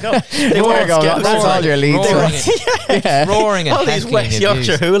 Midlands. Like, oh, they There won't we go. skip- That's all your lead roaring, to. Yeah. roaring and all these heckling West abuse.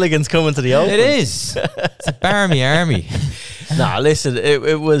 Yorkshire hooligans coming to the open. It is. It's a barmy army. Nah, listen,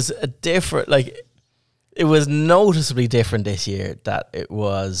 it was a different, like, it was noticeably different this year. That it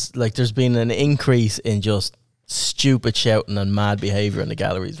was like there's been an increase in just stupid shouting and mad behaviour in the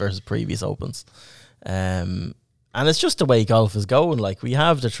galleries versus previous opens. And it's just the way golf is going. Like, we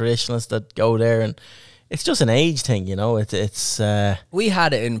have the traditionalists that go there, and it's just an age thing, you know. It's We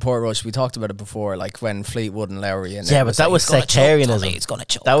had it in Portrush. We talked about it before, like when Fleetwood and Lowry. And yeah, but that was sectarianism. He's gonna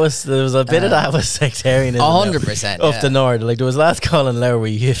choke. There was a bit of that was sectarianism. 100%. Up yeah. the north, like there was lads calling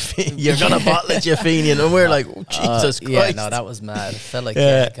Lowry, you're gonna bottle it, you Fenian, and we're like, oh, Jesus Christ. Yeah, no, that was mad. It felt like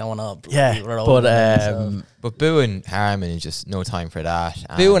going up. Yeah, but But booing Harmon is just no time for that.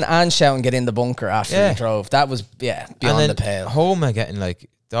 And booing and shouting, get in the bunker after Yeah. he drove. That was beyond the pale. Homa getting like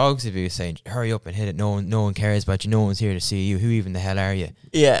dogs abuse, saying hurry up and hit it. No one cares about you. No one's here to see you. Who even the hell are you?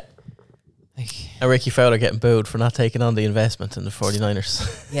 yeah. Like, And Ricky Fowler getting booed for not taking on the investment in the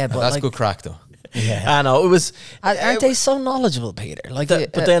 49ers. Yeah, but that's like, good crack though. Yeah. I know it was. Aren't they so knowledgeable, Peter? Like,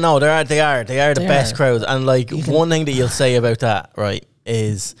 But they know they are the They best are. crowds. And like one thing that you'll say about that, right,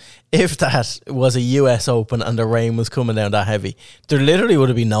 is if that was a US Open and the rain was coming down that heavy, there literally would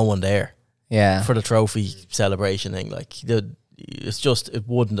have been no one there yeah. for the trophy celebration thing. Like, it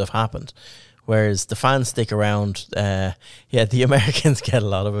wouldn't have happened. Whereas the fans stick around. The Americans get a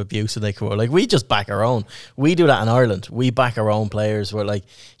lot of abuse when they come over. Like, we just back our own. We do that in Ireland. We back our own players. We're like,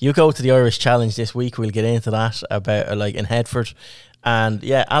 you go to the Irish Challenge this week. We'll get into that about like in Headford. And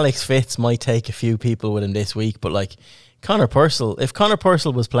yeah, Alex Fitz might take a few people with him this week, but like Connor Purcell, if Connor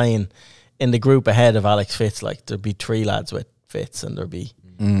Purcell was playing in the group ahead of Alex Fitz, like there'd be 3 lads with Fitz, and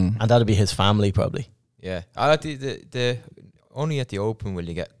and that'd be his family probably. Yeah, I like the only at the Open will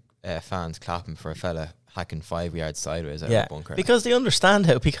you get fans clapping for a fella hacking 5 yards sideways out of a bunker. Because they understand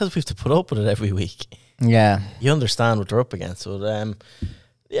because we have to put up with it every week. Yeah. You understand what they're up against. So,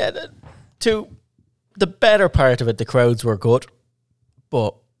 the better part of it, the crowds were good,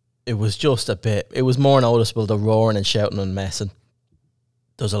 but it was just it was more noticeable, the roaring and shouting and messing.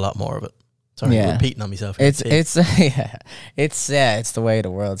 There's a lot more of it. Sorry, I'm repeating on myself. It's the way of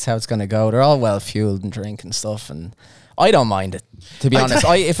the world. It's how it's going to go. They're all well fueled and drinking stuff, and I don't mind it, to be honest.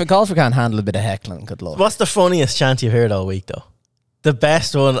 If a golfer can't handle a bit of heckling, good luck. What's the funniest chant you've heard all week, though? The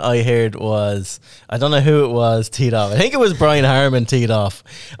best one I heard was, I don't know who it was, teed off. I think it was Brian Harmon teed off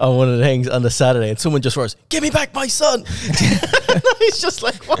on one of the things on the Saturday, and someone just roars, "Give me back my son!" He's just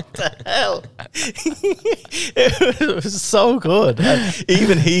like, what the hell? It was so good. And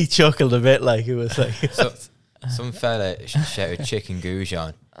even he chuckled a bit, like it was like. some fella shouted chicken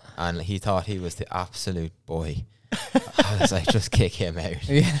goujon, and he thought he was the absolute boy. I was like, just kick him out.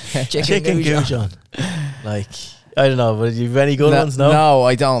 Yeah. Chicken goujon. Like, I don't know, but you've any good ones? No,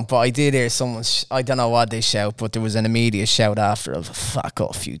 I don't. But I did hear someone. I don't know what they shout, but there was an immediate shout after of "fuck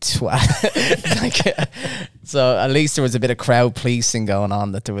off, you twat." Like, so at least there was a bit of crowd policing going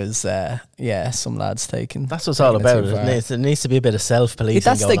on. That there was, some lads taking. That's what's all about. It needs to be a bit of self-policing.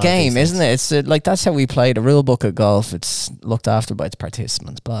 That's the game, isn't it? It's like that's how we play the rule book of golf. It's looked after by its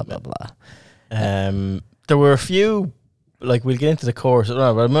participants. Blah blah blah. There were a few. Like, we'll get into the course.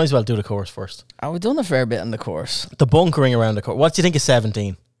 No, but I might as well do the course first. We've done a fair bit on the course. The bunkering around the course. What do you think of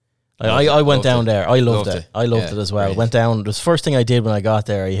 17? Like, I went down there. I loved it. I loved it as well. Great. Went down. It was the first thing I did when I got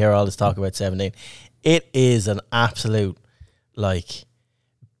there. You hear all this talk about 17. It is an absolute, like,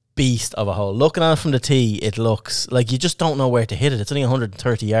 beast of a hole. Looking at it from the tee, it looks like you just don't know where to hit it. It's only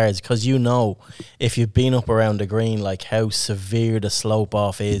 130 yards because you know, if you've been up around the green, like how severe the slope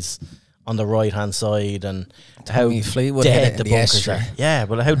off is on the right hand side, and how dead the bunkers are. Yeah,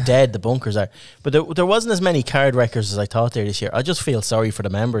 but how dead the bunkers are. But there wasn't as many card wreckers as I thought there this year. I just feel sorry for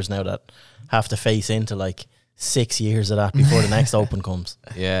the members now that have to face into like 6 years of that before the next Open comes.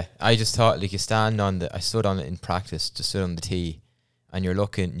 Yeah, I just thought, like, you stand on I stood on it in practice, just stood on the tee, and you're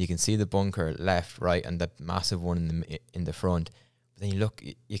looking, you can see the bunker left, right, and the massive one in the front. But then you look,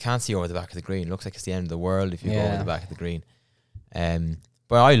 you can't see over the back of the green. It looks like it's the end of the world if you go over the back of the green.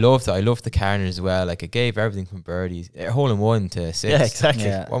 But I loved it. I loved the Carner as well. Like, it gave everything from birdies, hole in one to 6. Yeah, exactly.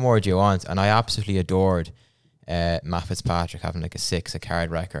 Yeah. What more do you want? And I absolutely adored Matt Fitzpatrick having like a 6, a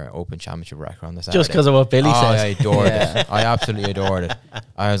card wrecker, Open Championship wrecker on the Saturday. Just because of what Billy says. I adored it. I absolutely adored it.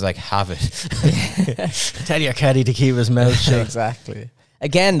 I was like, have it. Tell your caddy to keep his mouth shut. Exactly.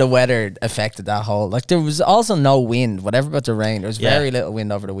 Again, the weather affected that hole. Like, there was also no wind, whatever about the rain. There was very little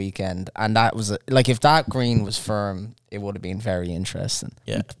wind over the weekend, and that was like, if that green was firm, it would have been very interesting.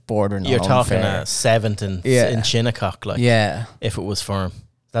 Yeah, bordering. You're talking unfair. a 7th in Shinnecock, like, if it was firm.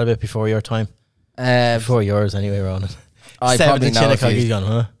 Is that a bit before your time? Before yours, anyway, Ronan. I 7th in Shinnecock, he's gone,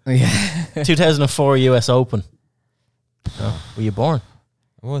 huh? Yeah. 2004 US Open. Oh, were you born?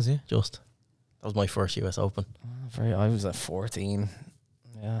 I was, yeah. Just. That was my first US Open. I was at 14.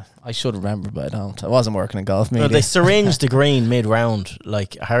 Yeah, I should remember, but I don't. I wasn't working in golf. Maybe. No, they syringed the green mid-round.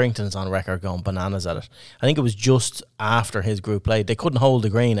 Like, Harrington's on record going bananas at it. I think it was just after his group played. They couldn't hold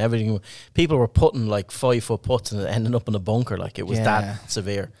the green. People were putting like 5-foot putts and ending up in the bunker. Like, it was that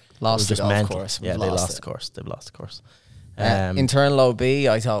severe. Lost the golf course. Yeah, they lost the course. They've lost the course. Internal OB,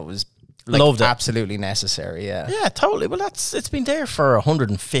 I thought was loved it. Absolutely necessary. Yeah, totally. Well, it's been there for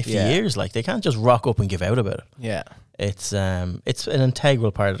 150 years. Like, they can't just rock up and give out about it. Yeah. It's an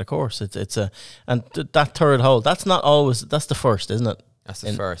integral part of the course. That third hole, that's not always, that's the first, isn't it? That's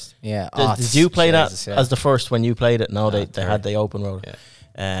the first. Yeah. Did you play that as the first when you played it? No, they had the open road.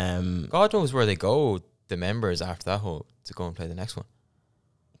 Yeah. God knows where they go, the members, after that hole to go and play the next one.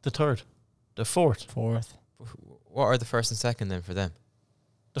 The third. The fourth. What are the first and second then for them?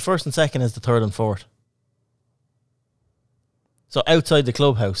 The first and second is the third and fourth. So outside the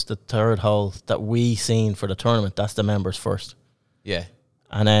clubhouse, the third hole that we seen for the tournament, that's the members first. Yeah.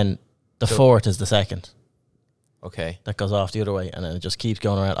 And then the fourth is the second. Okay. That goes off the other way, and then it just keeps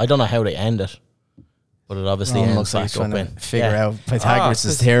going around. I don't know how they end it, but it obviously ends like back up in. Figure out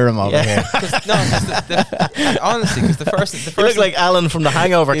Pythagoras' theorem over here. Honestly, because the first you look like Alan from The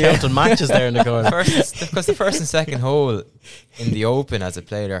Hangover counting matches there in the corner. Because the first and second hole in the Open as a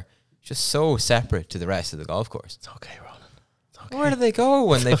player just so separate to the rest of the golf course. It's okay, Ronan. Where do they go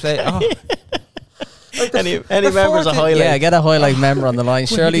when they play? Oh. Like any members of Highlight? Yeah, get a Highlight member on the line.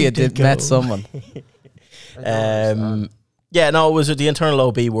 Surely you did met someone. Yeah, no, it was the internal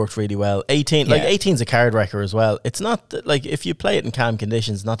OB worked really well. 18, like 18's a card wrecker as well. It's not like, if you play it in calm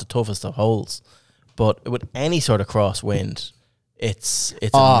conditions, not the toughest of holes, but with any sort of crosswind, it's a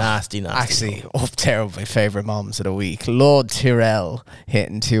nasty. Actually, up there with my favourite moments of the week. Lord Tyrrell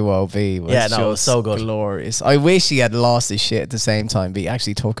hitting 2 OB was it was so good, glorious. I wish he had lost his shit at the same time, but he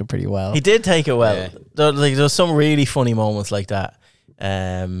actually took it pretty well. He did take it well. Yeah. There's some really funny moments like that.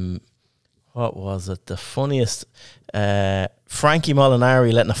 What was it? The funniest. Frankie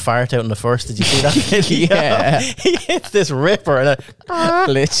Molinari letting a fart out in the first. Did you see that video? Yeah. He hits this ripper and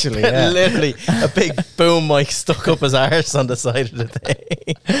literally a big boom mic stuck up his arse on the side of the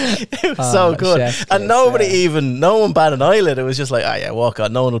thing. It was so good. And no one batted an eyelid. It was just like, walk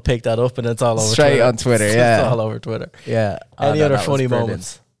on. No one will pick that up, and it's all over straight Twitter. On Twitter. It's all over Twitter. Yeah. Any other funny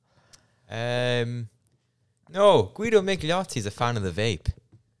moments? No, Guido Migliotti is a fan of the vape.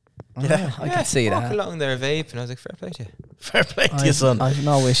 Yeah, I can see that. Walk along there vape, and I was like, fair play to you. Fair play to you, son. I've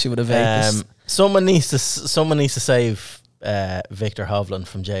no issue with a vape. Someone needs to save Victor Hovland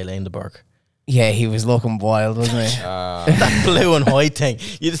from Jay Lindeberg. Yeah, he was looking wild, wasn't he? That blue and white thing.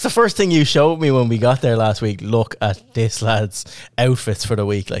 It's the first thing you showed me when we got there last week. Look at this lad's outfits for the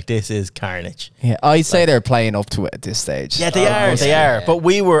week. Like, this is carnage. Yeah, I'd say they're playing up to it at this stage. Yeah, they are. But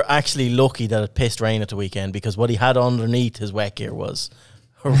we were actually lucky that it pissed rain at the weekend, because what he had underneath his wet gear was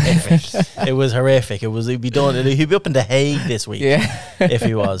horrific. It was horrific. He'd be up in The Hague this week. Yeah. If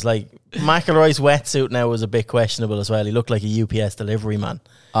he was. Like, McIlroy's wetsuit now was a bit questionable as well. He looked like a UPS delivery man.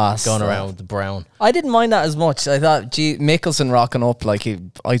 Going around with the brown. I didn't mind that as much. I thought, Mickelson rocking up like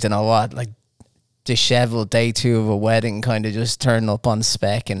I don't know what, like disheveled day 2 of a wedding, kind of just turning up on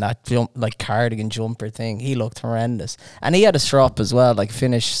spec in that cardigan jumper thing. He looked horrendous, and he had a strop as well. Like,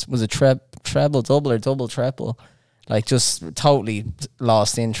 finish was a treble double or double triple. Like, just totally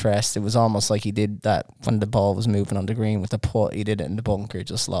lost interest. It was almost like he did that when the ball was moving on the green with the putt. He did it in the bunker,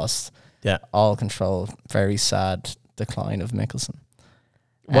 just lost all control. Very sad decline of Mickelson.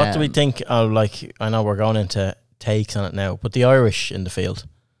 What do we think of, like, I know we're going into takes on it now, but the Irish in the field?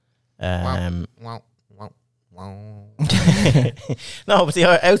 No, but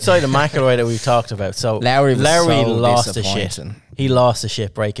the outside of McIlroy that we've talked about. So Lowry lost the shit. He lost the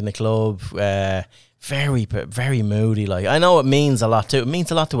shit breaking the club. Very moody. Like, I know it means a lot too. It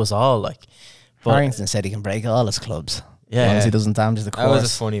means a lot to us all. Like, Harrington said he can break all his clubs. Yeah, as long as he doesn't damage the course. That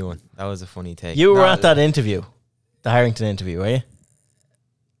was a funny one. That was a funny take. You were at that interview, the Harrington interview, were you?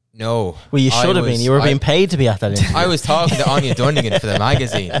 No. Well, you should have been. You were being paid to be at that interview. I was talking to Anya Dunnigan for the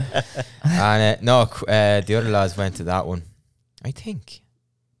magazine. And the other lads went to that one. I think.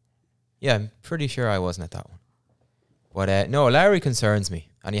 Yeah, I'm pretty sure I wasn't at that one. But no, Larry concerns me.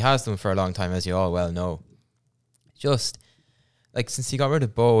 And he has done for a long time, as you all well know. Just, like, since he got rid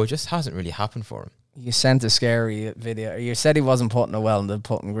of Bo, it just hasn't really happened for him. You sent a scary video. You said he wasn't putting it well in the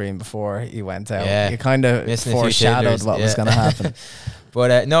putting green before he went out. Yeah. You kind of foreshadowed what was going to happen.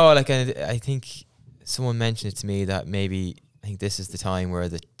 But no, like, I think someone mentioned it to me that maybe I think this is the time where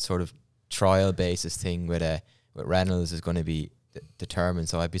the sort of trial basis thing with Reynolds is going to be determined.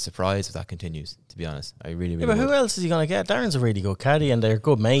 So I'd be surprised if that continues, to be honest. I really but who else is he going to get? Darren's a really good caddy and they're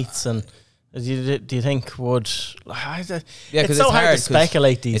good mates. And do you think would... it's so hard to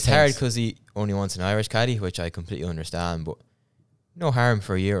speculate these things. It's hard because he only wants an Irish caddy, which I completely understand. But no harm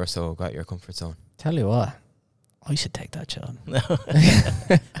for a year or so, got your comfort zone. Tell you what. I should take that job.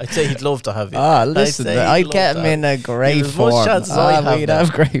 I'd say he'd love to have you. Listen, I'd get him in a great form. We'd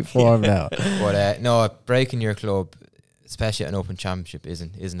have great form now. But no, breaking your club, especially at an Open Championship,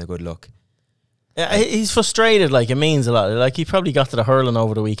 isn't a good look. Yeah, he's frustrated. Like, it means a lot. Like, he probably got to the hurling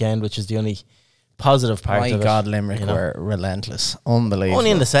over the weekend, which is the only positive part of it. My God, Limerick were relentless. Unbelievable. Only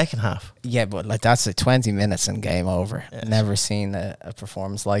in the second half. Yeah, but like that's 20 minutes and game over. Yes. Never seen a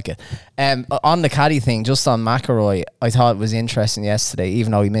performance like it. On the caddy thing, just on McIlroy, I thought it was interesting yesterday,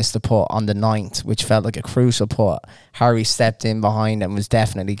 even though he missed the putt on the 9th, which felt like a crucial putt. Harry stepped in behind and was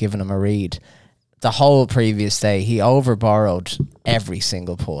definitely giving him a read. The whole previous day, he over-borrowed every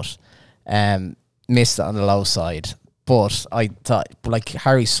single putt. Missed it on the low side. But I thought, like,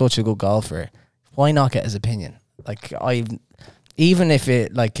 Harry's such a good golfer. Why not get his opinion? Like, even if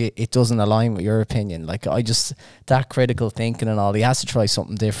it doesn't align with your opinion, like, that critical thinking and all, he has to try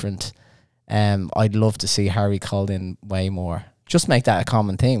something different. I'd love to see Harry called in way more. Just make that a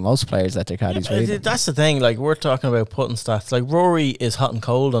common thing. Most players let their caddies read it. That's the thing. Like, we're talking about putting stats. Like, Rory is hot and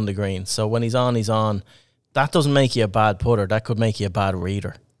cold on the green. So when he's on, he's on. That doesn't make you a bad putter. That could make you a bad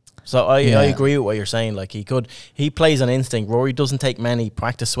reader. So I agree with what you're saying. Like, he plays on instinct. Rory doesn't take many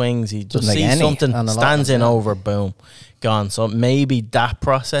practice swings. He just sees something, stands in over, boom, gone. So maybe that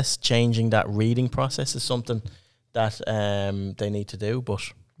process, changing that reading process, is something that they need to do. But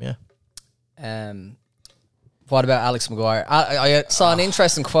yeah. What about Alex Maguire? I saw an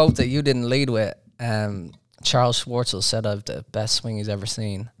interesting quote that you didn't lead with. Charles Schwartzel said I've the best swing he's ever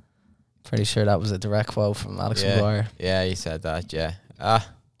seen. Pretty sure that was a direct quote from Alex Maguire. Yeah, he said that. Yeah.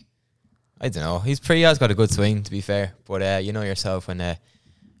 I don't know. He has got a good swing, to be fair. But you know yourself, when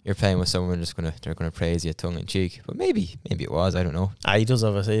you're playing with someone, they're gonna praise you tongue in cheek. But maybe it was. I don't know. He does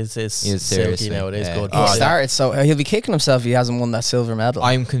obviously. It's silky now. It is good. He started, so he'll be kicking himself if he hasn't won that silver medal.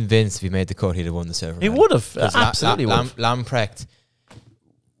 I'm convinced if he made the cut, he'd have won the silver medal. He would have. Absolutely would. Lamprecht,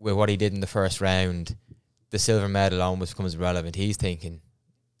 with what he did in the first round, the silver medal almost becomes irrelevant. He's thinking,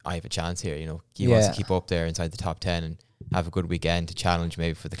 I have a chance here. You know, he wants to keep up there inside the top 10 and have a good weekend to challenge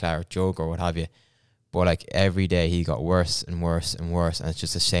maybe for the Claret Jug or what have you. But like every day he got worse and worse and worse, and it's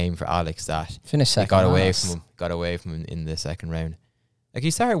just a shame for Alex that finished second. Got away from him in the second round. Like,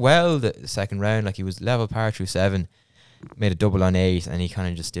 he started well the second round, like he was level par through 7, made a double on 8, and he kind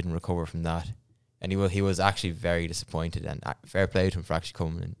of just didn't recover from that. And he was actually very disappointed, and fair play to him for actually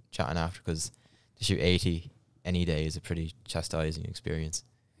coming and chatting after, because to shoot 80 any day is a pretty chastising experience.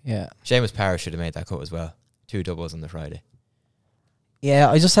 Yeah. Seamus Power should have made that cut as well. 2 doubles on the Friday. Yeah,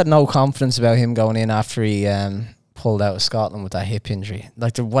 I just had no confidence about him going in after he pulled out of Scotland with that hip injury.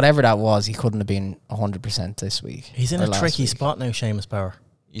 Like, whatever that was, he couldn't have been 100% this week. He's in a tricky spot now, Seamus Power.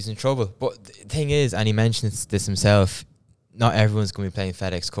 He's in trouble. But the thing is, and he mentions this himself, not everyone's going to be playing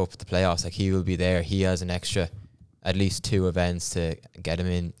FedEx Cup at the playoffs. Like, he will be there. He has an extra, at least 2 events to get him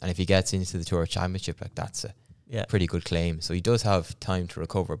in. And if he gets into the Tour Championship, like, that's a pretty good claim. So he does have time to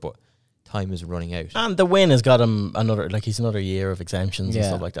recover, but time is running out. And the win has got him he's another year of exemptions and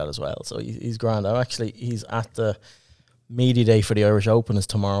stuff like that as well. So he's grand. Actually, he's at the media day for the Irish Open is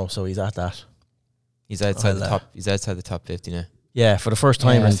tomorrow, so he's at that. He's outside the top. He's outside the top 50 now. Yeah, for the first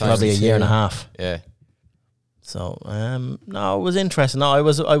time in probably a year and a half. Yeah. So no, it was interesting. No, I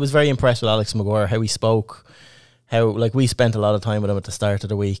was very impressed with Alex Maguire, how he spoke, how like we spent a lot of time with him at the start of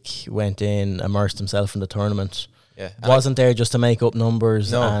the week. Went in, immersed himself in the tournament. Yeah, wasn't there just to make up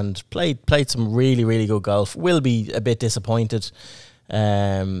numbers, and played some really, really good golf. Will be a bit disappointed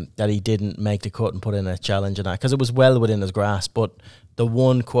that he didn't make the cut and put in a challenge in that, because it was well within his grasp. But the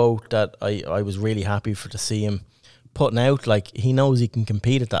one quote that I was really happy to see him putting out, like, he knows he can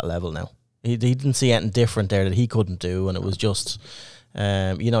compete at that level now. He didn't see anything different there that he couldn't do, and it was just,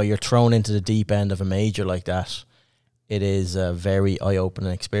 you're thrown into the deep end of a major like that. It is a very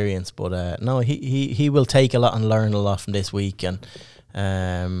eye-opening experience, but no, he will take a lot and learn a lot from this week, and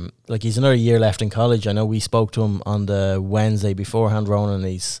like, he's another year left in college. I know we spoke to him on the Wednesday beforehand, Ronan.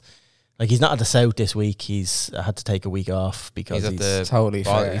 He's not at the South this week. He's had to take a week off because he's totally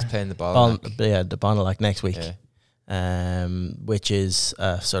fair. He's playing the ball. The Bonalac next week, which is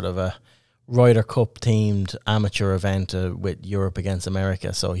sort of a Ryder Cup themed amateur event with Europe against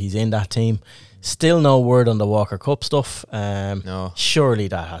America. So he's in that team. Still no word on the Walker Cup stuff. No. Surely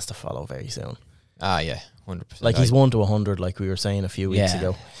that has to follow very soon. Yeah, 100%. Like, he's 1 to 100, like we were saying a few weeks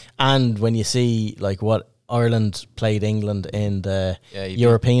ago. And when you see like what Ireland played England in the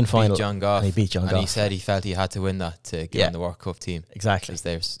European final, John Goff, and he beat John Goff. And he said he felt he had to win that to get on the World Cup team. Exactly. Because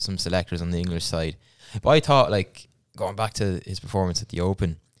there's some selectors on the English side. But I thought, like, going back to his performance at the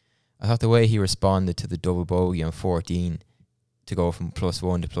Open, I thought the way he responded to the double bogey on 14 to go from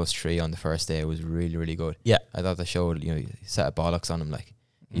 +1 to +3 on the first day was really, really good. Yeah. I thought that showed, he set a bollocks on him. Like,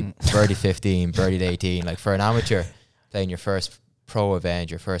 he birdied 15, birdied 18. Like, for an amateur playing your first pro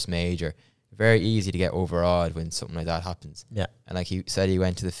event, your first major, very easy to get overawed when something like that happens. Yeah. And like he said, he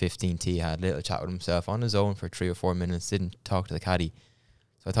went to the 15th tee, had a little chat with himself on his own for 3 or 4 minutes, didn't talk to the caddy.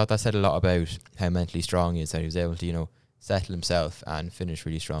 So I thought that said a lot about how mentally strong he is, that he was able to, settle himself and finish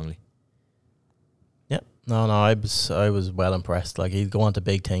really strongly. Yeah. No, I was well impressed. Like, he'd go on to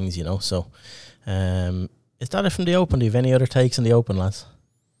big things, so is that it from the Open? Do you have any other takes in the Open, lads?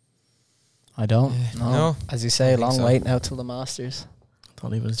 I don't. No. As you say, long wait now till the Masters.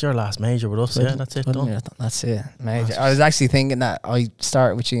 It's your last major with us. Yeah, that's it. Done. That's it. Major. I was actually thinking that I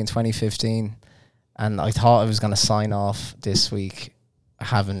started with you in 2015, and I thought I was going to sign off this week,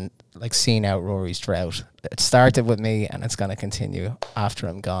 having seen out Rory's drought. It started with me, and it's going to continue after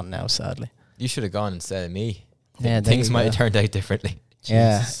I'm gone now. Sadly, you should have gone instead of me. Yeah, things might have turned out differently.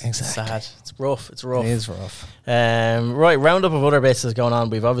 Yeah, Jesus, exactly. Sad. It's rough. It is rough. Right, roundup of other bits is going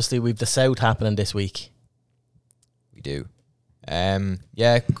on. We've the South happening this week. We do.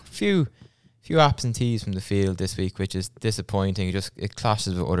 Few absentees from the field this week, which is disappointing. It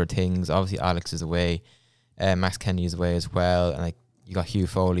clashes with other things. Obviously, Alex is away, Max Kennedy is away as well, and you got Hugh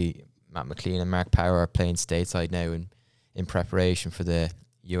Foley, Matt McLean, and Mark Power are playing stateside now in preparation for the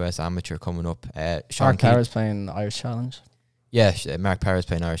US Amateur coming up. Mark Power's playing the Irish Challenge. Yeah, Mark Power's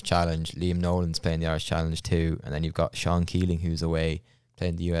playing Irish Challenge. Liam Nolan's playing the Irish Challenge too, and then you've got Sean Keeling, who's away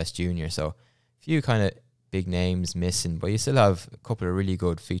playing the US Junior. So a few kind of big names missing, but you still have a couple of really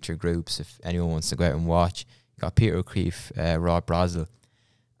good feature groups if anyone wants to go out and watch. You got Peter O'Keefe, Rod Brazel,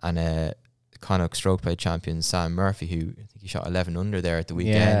 and Connacht Stroke Play champion Sam Murphy, who I think he shot 11 under there at the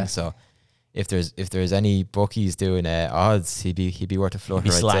weekend. Yeah. So if there's any bookies doing odds, he'd be worth a flutter. He'd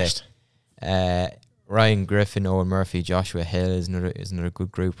be slashed. Ryan Griffin, Owen Murphy, Joshua Hill is another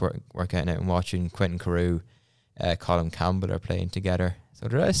good group working out and watching. Quentin Carew, Colin Campbell are playing together. So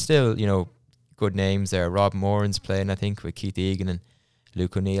there is still, good names there. Rob Moran's playing, I think, with Keith Egan and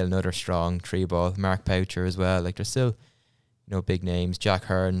Luke O'Neill, another strong tree ball. Mark Poucher as well. There's still, big names. Jack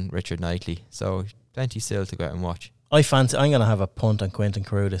Hearn, Richard Knightley. So plenty still to go out and watch. I'm going to have a punt on Quentin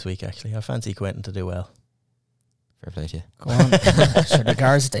Carew this week, actually. I fancy Quentin to do well. Fair play to you. Go on. Sure, the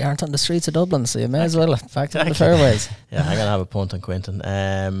guards, they aren't on the streets of Dublin, so you may as well back to the fairways. Yeah, I'm going to have a punt on Quentin.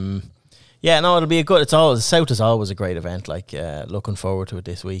 Yeah, no, it'll be a good. It's always South is always a great event. Like looking forward to it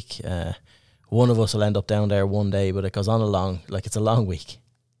this week. One of us will end up down there one day, but it goes on it's a long week.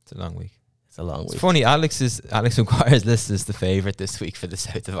 It's a long week. It's a long It's week. funny. Alex McGuire's list is the favourite this week for the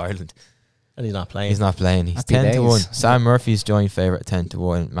South of Ireland. And he's not playing. He's not playing. He's Happy 10 to days. 1. Sam Murphy's joint favourite 10 to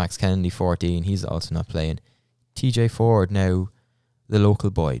 1. Max Kennedy 14. He's also not playing. TJ Ford now the local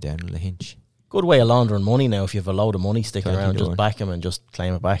boy down in Lahinch. Good way of laundering money now. If you have a load of money sticking Plenty around, just going. back him and just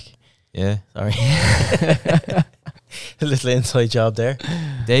claim it back. Yeah. Sorry. A little inside job there.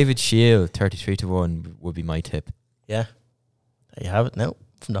 David Shield 33 to 1 would be my tip. Yeah. There you have it now,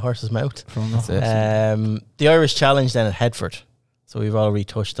 from the horse's mouth. That's it. The Irish Challenge then at Headford. So we've already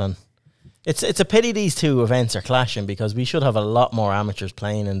touched on. It's a pity these two events are clashing because we should have a lot more amateurs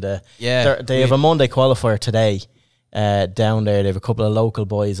playing in the. Yeah. They have a Monday qualifier today down there. They have a couple of local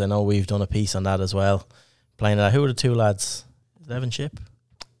boys. I know we've done a piece on that as well. Playing that. Who are the two lads? Is it Evan Ship?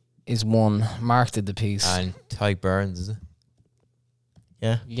 Is one. Mark did the piece. And Tyke Burns, is it?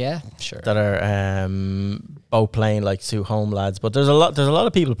 Yeah. Yeah, sure. That are both playing like two home lads. But there's a lot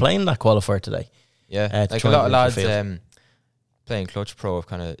of people playing that qualifier today. Yeah. to Like a try lot of and lads make the field. playing Clutch Pro have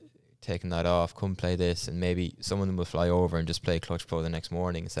kind of taken that off, come play this, and maybe some of them will fly over and just play Clutch Pro the next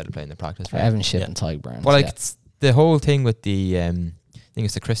morning instead of playing the practice round. Evan Ship Yeah. and Tyke Burns. Well, like yeah. it's the whole thing with the I think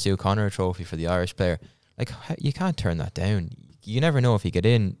it's the Christy O'Connor trophy for the Irish player. Like you can't turn that down. You never know if you get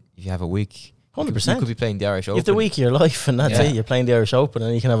in. If you have a week, 100%. You could be playing the Irish You Open. have the week of your life, and that's Yeah. it. You're playing the Irish Open,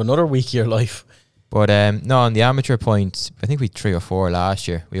 and you can have another week of your life. But no, on the amateur point, I think we had 3 or 4 last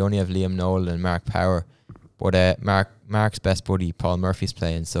year. We only have Liam Nolan and Mark Power. But Mark's best buddy Paul Murphy's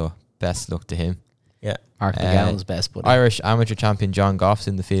playing, so best luck to him. Mark McGowan's best buddy. Irish amateur champion John Goff's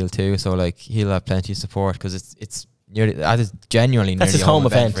in the field too, so like he'll have plenty of support because it's nearly that is genuinely That's nearly his a home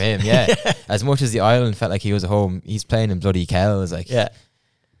home event event. for him. Yeah, as much as the island felt like he was at home, he's playing in bloody Kells. Like Yeah.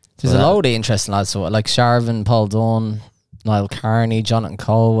 There's a Well, load of interesting lads. So like Sharvin, Paul Dunn, Niall Carney, Jonathan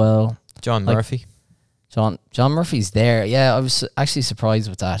Colwell, John like- Murphy. John Murphy's there. Yeah, I was actually surprised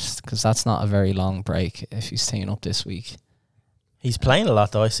with that because that's not a very long break if he's staying up this week. He's playing a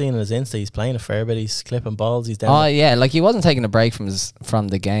lot though. I seen in his Insta. He's playing a fair bit. He's clipping balls. He's down. Oh yeah, like he wasn't taking a break from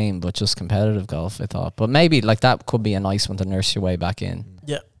the game, but just competitive golf. I thought, but maybe like that could be a nice one to nurse your way back in.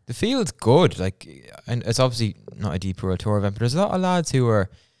 The field's good, like, and it's obviously not a DP World Tour event, but there's a lot of lads who are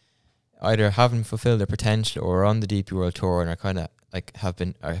either haven't fulfilled their potential or on the DP World Tour and are kind of like have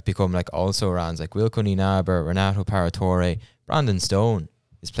become like also rans like Will Cunny Naber, Renato Paratore, Brandon Stone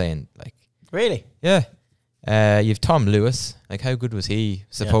is playing like Really? yeah. You've Tom Lewis. Like, how good was he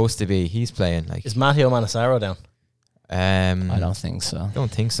supposed to be? He's playing like. Is Matteo Manasaro down? I don't think so.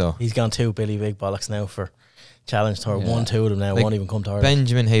 Don't think so. He's gone 2 Billy Big Bollocks now for Challenge Tour. Yeah. 1, 2 of them now. Like Won't even come to Ireland.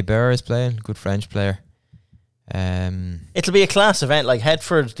 Benjamin Hebert is playing. Good French player. It'll be a class event. Like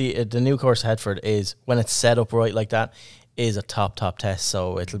Headford, the new course Headford is, when it's set up right like that, is a top test.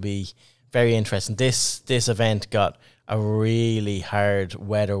 So it'll be very interesting. This event got a really hard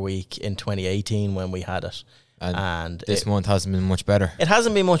weather week in 2018 when we had it. And This month hasn't been much better. it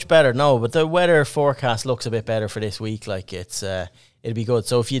hasn't been much better, no, but the weather forecast looks a bit better for this week. Like it'll be good.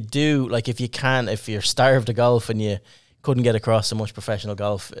 So if you do, like if you're starved of golf and you couldn't get across so much professional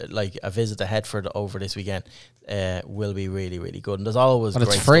golf, like a visit to Headford over this weekend will be really, really good. And there's always But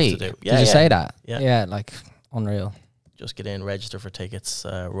great it's free. stuff to do. Did you say that? Yeah. Yeah, like unreal. Just get in, register for tickets,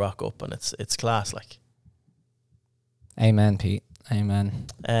 rock up, and it's class. Like, Amen, Pete. Amen.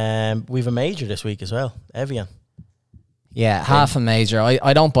 we've a major this week as well, Evian. Yeah, half a major.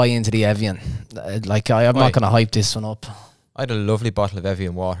 I don't buy into the Evian. I'm Why? not going to hype this one up. I had a lovely bottle of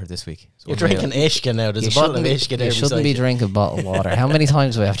Evian water this week. It's You're unreal. drinking Ishka now. There's You a bottle of shouldn't Ishka be- there. You shouldn't beside be you. drinking bottled water. How many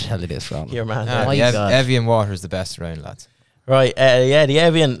times do I have to tell you this, Ron? Your man. Nah, there. my the God. Evian water is the best around, lads. Right, yeah, the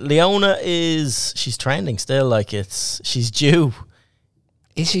Evian. Leona she's trending still. Like she's due.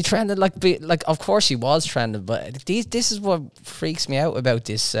 Is she trending? Like, of course she was trending, but this is what freaks me out about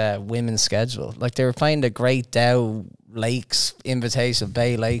this women's schedule. Like, they were playing the Great Dow Lakes Invitational,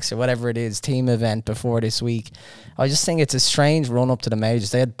 Bay Lakes, or whatever it is, team event before this week. I just think it's a strange run up to the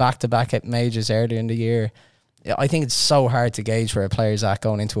majors. They had back-to-back majors earlier in the year. I think it's so hard to gauge where a player's at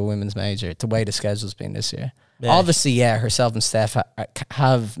going into a women's major, the way the schedule's been this year. Yeah. Obviously, yeah, herself and Steph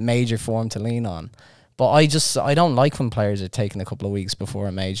have major form to lean on. But I don't like when players are taking a couple of weeks before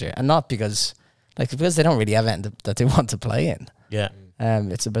a major, and not because they don't really have anything that they want to play in. Yeah.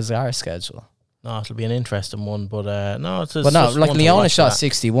 It's a bizarre schedule. No, it'll be an interesting one, but no, it's. But no, just like one to Leona watch shot that.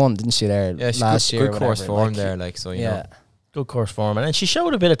 61, didn't she? There Yeah, she's last year, good course whatever, form like, there. Like, so you Yeah, know. Good course form, and then she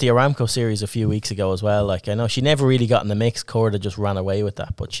showed a bit at the Aramco series a few weeks ago as well. Like, I know she never really got in the mix. Corda just ran away with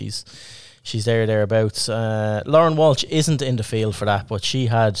that, but she's she's thereabouts. Lauren Walsh isn't in the field for that, but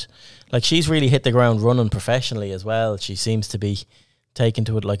she's really hit the ground running professionally as well. She seems to be taken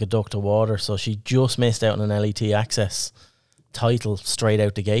to it like a duck to water, so she just missed out on an LET Access title straight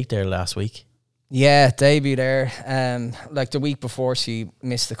out the gate there last week. Yeah, debut there. Like the week before, she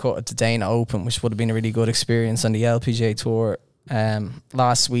missed the cut at the Dana Open, which would have been a really good experience on the LPGA Tour.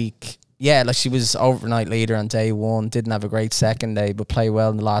 Last week, yeah, like she was overnight leader on day one, didn't have a great second day, but played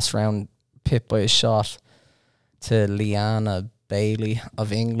well in the last round, pipped by a shot to Liana Bailey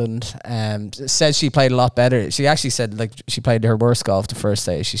of England. Said she played a lot better. She actually said like she played her worst golf the first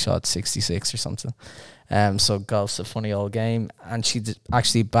day. She shot 66 or something. So golf's a funny old game, and she's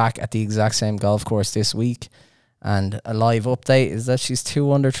actually back at the exact same golf course this week. And a live update is that she's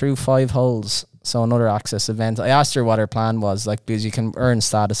 2 under through 5 holes. So another Access event. I asked her what her plan was, like, because you can earn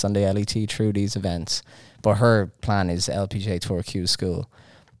status on the LET through these events, but her plan is LPGA Tour Q School,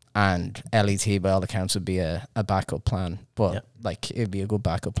 and LET by all accounts would be a backup plan. But like it'd be a good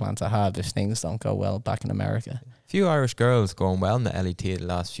backup plan to have if things don't go well back in America. Few Irish girls going well in the LET the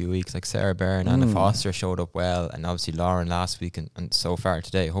last few weeks, like Sarah Byrne, Anna Foster showed up well, and obviously Lauren last week and so far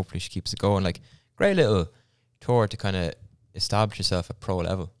today. Hopefully she keeps it going. Like, great little tour to kind of establish yourself at pro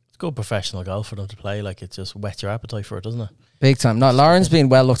level. It's good professional golf for them to play. Like, it just whets your appetite for it, doesn't it? Big time. No, Lauren's been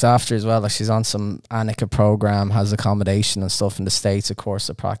well looked after as well. Like, she's on some Annika program, has accommodation and stuff in the States, of course,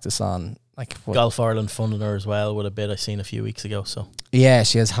 to practice on. Like Golf Ireland funding her as well with a bid I seen a few weeks ago. So yeah,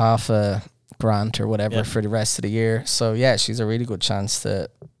 she has half a grant or whatever for the rest of the year. So yeah, she's a really good chance to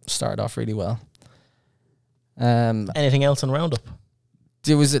start off really well. Anything else on Roundup?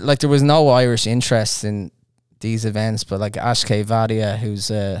 There was no Irish interest in these events, but like Ashke Vadia, who's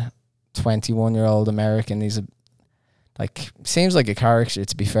a 21-year-old American, he's seems like a character,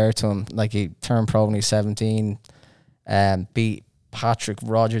 to be fair to him. Like, he turned pro when he's 17, beat Patrick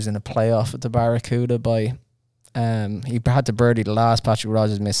Rogers in a playoff at the Barracuda by he had to birdie the last. Patrick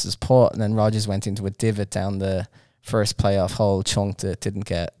Rogers missed his putt, and then Rogers went into a divot down the first playoff hole, chunked it, didn't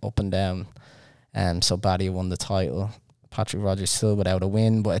get up and down, so Badia won the title. Patrick Rogers still without a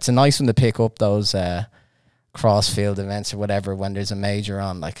win, but it's a nice one to pick up those crossfield events or whatever when there's a major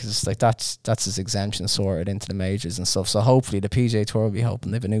on, like, cause it's like that's his exemption sorted into the majors and stuff. So hopefully the PGA Tour will be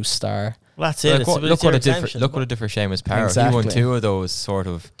hoping they have a new star. Well, that's it. Look what a different Seamus Power. Exactly. He won 2 of those sort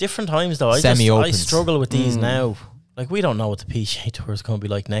of different times though. I struggle with these now. Like, we don't know what the PGA Tour is going to be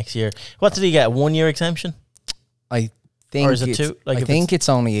like next year. What did he get? A 1 year exemption? I think, or is it 2? Like, I think it's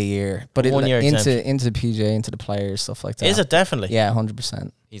only a year, but into the PGA, into the players, stuff like that. Is it definitely? Yeah,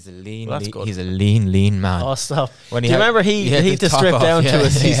 100%. He's a lean. Well, he's a lean man. Oh, stop! Do you remember he had to strip down to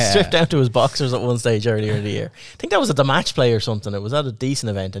his he stripped down to his boxers at one stage earlier in the year? I think that was at the match play or something. It was at a decent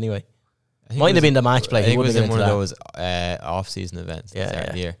event anyway. Might have been the match play. I think it was in one of those off-season events. At the start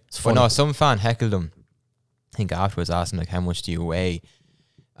of the year. But no, some fan heckled him. I think afterwards asked him, like, how much do you weigh?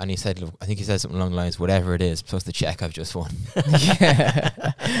 And he said, look, I think he said something along the lines, whatever it is, plus the check I've just won.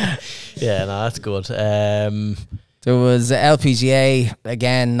 Yeah, no, that's good. There was LPGA,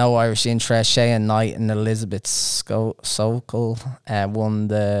 again, no Irish interest. Cheyenne Knight and Elizabeth Sokol won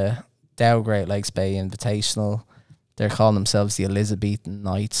the Dow Great Lakes Bay Invitational. They're calling themselves the Elizabethan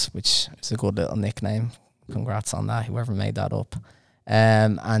Knights, which is a good little nickname. Congrats on that, whoever made that up.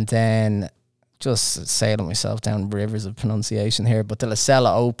 And then, just sailing myself down rivers of pronunciation here, but the La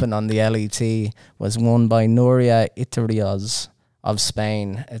Sella Open on the LET was won by Nuria Iturrioz of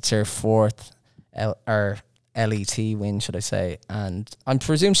Spain. It's her 4th LET win, should I say, and I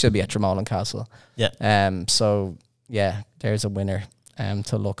presume she'll be at Dromoland Castle. Yeah. So yeah, there's a winner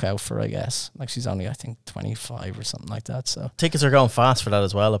to look out for, I guess. Like, she's only, I think, 25 or something like that. So tickets are going fast for that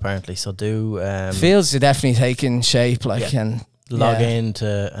as well, apparently. So do fields are definitely taking shape. Like, and log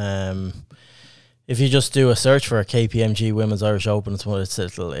into if you just do a search for a KPMG Women's Irish Open,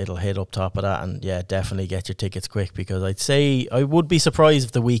 it'll hit up top of that, and yeah, definitely get your tickets quick, because I'd say I would be surprised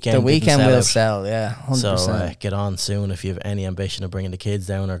if the weekend will sell, yeah, 100%. So get on soon if you have any ambition of bringing the kids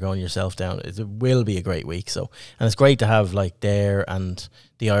down or going yourself down. It will be a great week. So, and it's great to have like there and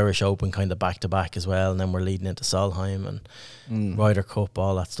the Irish Open kind of back to back as well, and then we're leading into Solheim and Ryder Cup,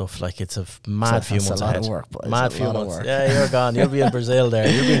 all that stuff. Like, it's a mad few months ahead. Mad few months. Yeah, you're gone. You'll be in Brazil there.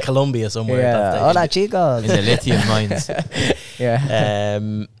 You'll be in Colombia somewhere. Yeah. Hola, chicos. In the lithium mines. Yeah.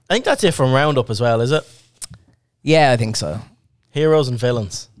 I think that's it from Roundup as well, is it? Yeah, I think so. Heroes and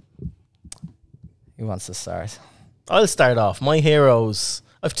villains. Who wants to start? I'll start off. My heroes.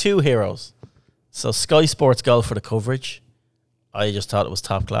 I have 2 heroes. So Sky Sports Golf for the coverage. I just thought it was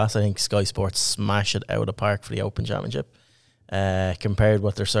top class. I think Sky Sports smashed it out of the park for the Open Championship. Compared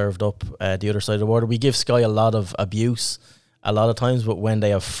what they're served up the other side of the water. We give Sky a lot of abuse a lot of times, but when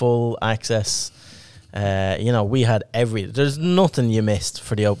they have full access, we had there's nothing you missed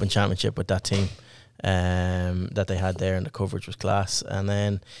for the Open Championship with that team that they had there, and the coverage was class. And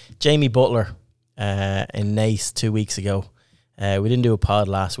then Jamie Butler in Naas 2 weeks ago. We didn't do a pod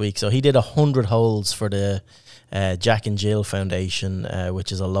last week, so he did 100 holes for the Jack and Jill Foundation,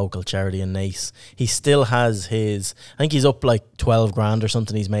 which is a local charity in Naas. He still has I think he's up like 12 grand or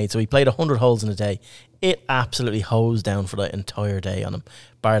something he's made. So he played 100 holes in a day. It absolutely hosed down for the entire day on him,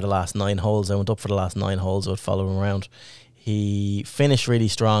 bar the last 9 holes. I went up for the last 9 holes. I would follow him around. He finished really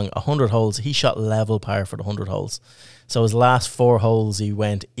strong. 100 holes. He shot level par for the 100 holes. So his last 4 holes, he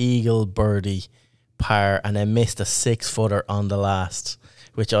went eagle, birdie, par, and then missed a 6-footer on the last,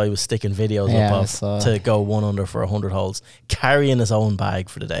 which I was sticking videos up of to go 1 under for 100 holes, carrying his own bag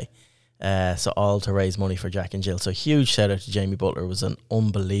for the day. So all to raise money for Jack and Jill. So huge shout out to Jamie Butler. It was an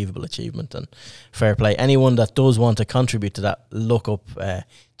unbelievable achievement, and fair play. Anyone that does want to contribute to that, look up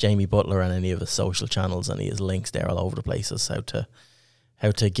Jamie Butler and any of his social channels, and he has links there all over the places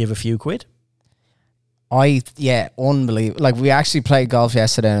how to give a few quid. Unbelievable. Like, we actually played golf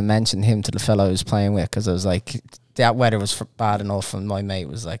yesterday, and I mentioned him to the fellow I was playing with, because I was like, that weather was bad enough, and my mate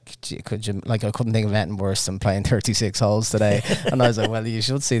was like, gee, I couldn't think of anything worse than playing 36 holes today. And I was like, well, you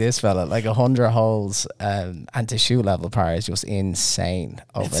should see this fella, like 100 holes, and to shoot level par is just insane.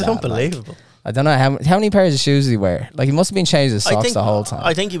 It's unbelievable. Like, I don't know how many pairs of shoes did he wear. Like, he must have been changing his socks the whole time.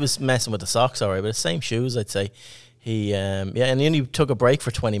 I think he was messing with the socks, alright, but the same shoes, I'd say. He and he only took a break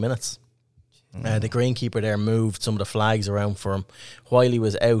for 20 minutes. The greenkeeper there moved some of the flags around for him while he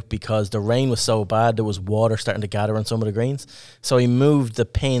was out, because the rain was so bad, there was water starting to gather on some of the greens. So he moved the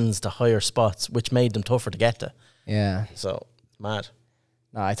pins to higher spots, which made them tougher to get to. Yeah. So, mad.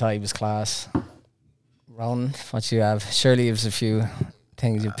 No, I thought he was class. Ron, what you have? Surely there's a few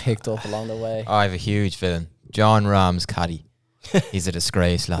things you picked up along the way. I have a huge villain. John Rahm's caddy. He's a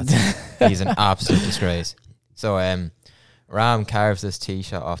disgrace, lads. He's an absolute disgrace. So, Rahm carves this tee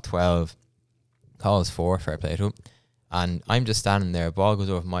shot off 12. Calls 4, fair play to him, and I'm just standing there, ball goes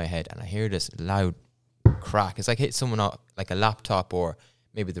over my head, and I hear this loud crack. It's like hit someone off, like a laptop or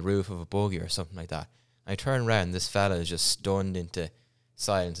maybe the roof of a buggy or something like that. I turn around, this fella is just stunned into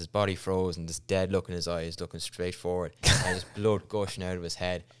silence, his body froze and this dead look in his eyes, looking straight forward, and just blood gushing out of his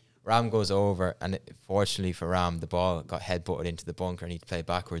head. Rahm goes over, and fortunately for Rahm, the ball got headbutted into the bunker and he had to play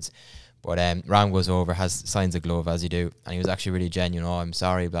backwards. But Rahm goes over, has signs of glove as you do, and he was actually really genuine. Oh, I'm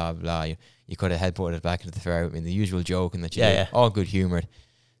sorry, blah blah. You could have headbutted it back into the fairway. I mean, the usual joking that you do, all good humoured.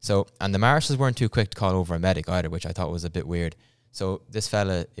 So, and the marshals weren't too quick to call over a medic either, which I thought was a bit weird. So this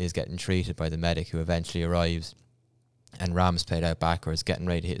fella is getting treated by the medic, who eventually arrives, and Rahm's played out backwards, getting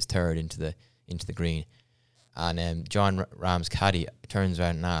ready to hit his third into the green. And John Rahm's caddy turns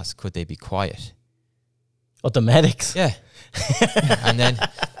around and asks, could they be quiet? Oh, the medics? Yeah. and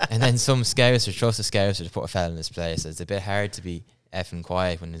then some scouts or trusted scouts to put a fella in his place. It's a bit hard to be effing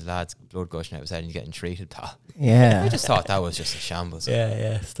quiet when his lad's blood gushing out his head and you're getting treated, pal. Yeah. I just thought that was just a shambles.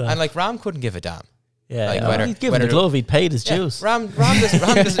 Yeah. And like, Rahm couldn't give a damn. Yeah, like he'd given the glove, he'd paid his dues. Rahm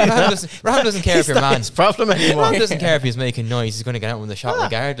doesn't care if your man. His problem anymore. Rahm doesn't care if he's making noise. He's going to get out with the shot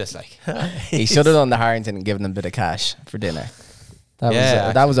regardless. Like, he should have done the Harrington and given him a bit of cash for dinner.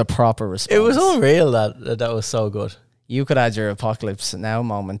 That was a proper response. It was unreal that was so good. You could add your Apocalypse Now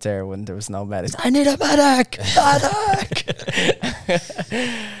moment there when there was no medic. I need a medic!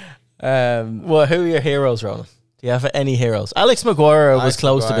 Well, who are your heroes, Ronan? Do you have any heroes? Alex Maguire was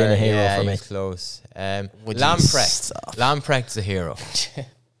close to being a hero for me. He was close. Lamprecht's a hero.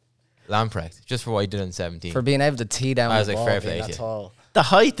 Lamprecht, just for what he did in 17. For being able to tee down the ball, fair play that's all. The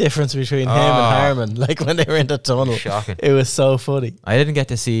height difference between him and Harman, like when they were in the tunnel, shocking. It was so funny. I didn't get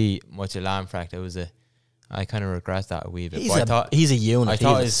to see much of Lamprecht. I kind of regret that a wee bit. He's a unit. I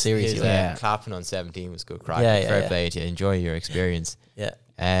thought his serious his unit. clapping on 17 was good crack. Yeah, fair play to you. Enjoy your experience. Yeah.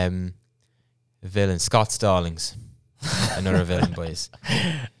 Villain Scott Stallings, another villain, boys.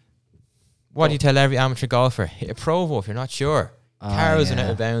 What do you tell every amateur golfer? Hit a Provo if you're not sure. Carrows out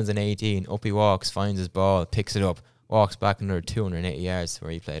of bounds in 18. Up he walks, finds his ball, picks it up, walks back another 280 yards to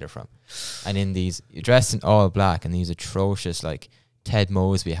where he played it from. And in these, dressed in all black, and these atrocious, like Ted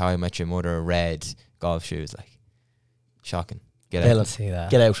Mosby, How I Met Your Mother, red golf shoes, like shocking. Get out. See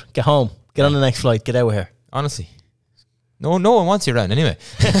that. Get out. Get home. Get on the next flight. Get out of here. Honestly, no one wants you around anyway.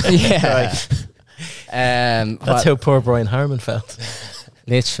 Yeah. Right. That's how poor Brian Harman felt.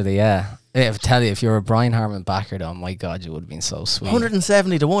 Literally, yeah. I tell you, if you were a Brian Harman backer, though, my God, you would have been so sweet.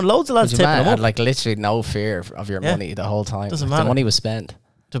 170 to 1. Loads of lads tipping him up. Like literally no fear of your money the whole time. Doesn't matter. The money was spent.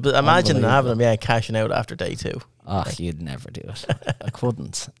 Imagine having him, cashing out after day 2. Oh, you'd never do it. I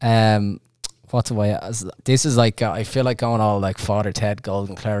couldn't. What do I? This is like I feel like going all like Father Ted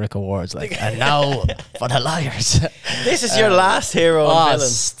Golden Cleric Awards, like and now for the liars. This is your last hero and villain.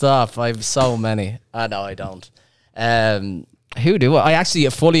 Stop! I have so many. No, I don't. Who do I actually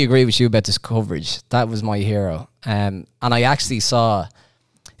fully agree with you about this coverage? That was my hero. And I actually saw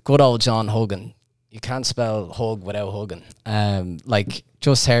good old John Huggin. You can't spell hug without hugging. Like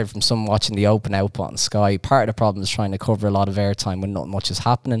just heard from someone watching the Open output on Sky. Part of the problem is trying to cover a lot of airtime when not much is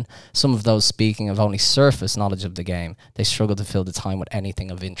happening. Some of those speaking have only surface knowledge of the game. They struggle to fill the time with anything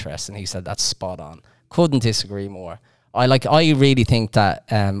of interest. And he said that's spot on. Couldn't disagree more. I really think that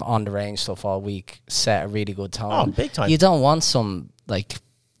On the Range stuff all week set a really good tone. Oh, big time. You don't want some like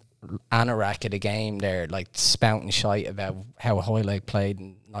anorak at a game there, like spouting shite about how Hoylake played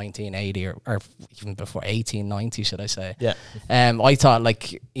in 1980 or even before 1890, should I say? Yeah. I thought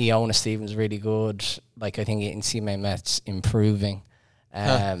like Iona Stevens really good. Like I think Insime Met's improving.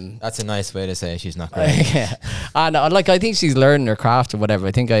 That's a nice way to say she's not great. Yeah, and I think she's learning her craft or whatever.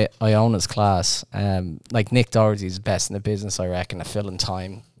 I think Iona's class. Like Nick Doherty's best in the business, I reckon, at filling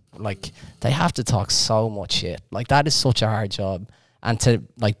time. Like they have to talk so much shit. Like that is such a hard job. And to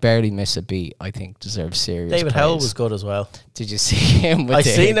like barely miss a beat, I think deserves serious David praise. Howell was good as well. Did you see him with I the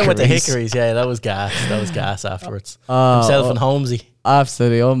seen him with the hickories? hickories. Yeah, that was gas. That was gas afterwards. Himself and Holmesy.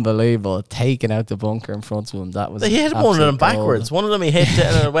 Absolutely unbelievable. Taking out the bunker in front of him. That was He hit one of them absolute backwards. gold. One of them he hit it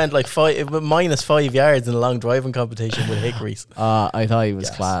and it went like minus 5 yards in a long driving competition with hickories. I thought he was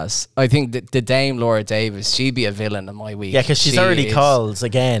Yes. class. I think the Dame Laura Davis, she'd be a villain in my week. Yeah, because she's She already is- calls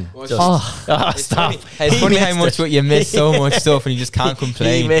again. Just, It's stop. funny, it's He funny how missed much it. you miss so much stuff and you just can't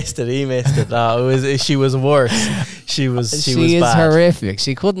complain. He missed it. No, she was worse. She was She is bad. horrific.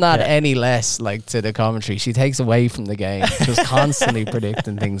 She couldn't add Yeah. any less like to the commentary. She takes away from the game, just constantly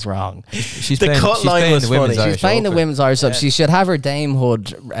predicting things wrong. She's The playing, cut she's line playing was the women's funny. Irish She's playing the Open. women's Irish Cup. She should have her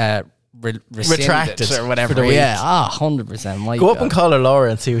damehood Retracted or whatever. for the week. Yeah, 100%. My Go up God. and call her Laura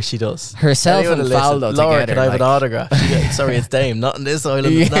and see what she does. Herself Anyone and will listen. Faldo Laura, together. can I have like- an autograph? Sorry, it's Dame. Not in this island.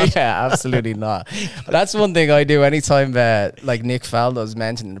 It's yeah, not. yeah, absolutely not. That's one thing I do anytime like Nick Faldo's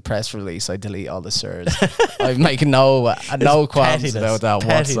mentioned in the press release, I delete all the sirs. I make no qualms pettiness. about that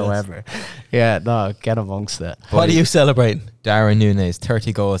Pettiness. whatsoever. Yeah, no, get amongst it. What are you celebrating? Darren Núñez,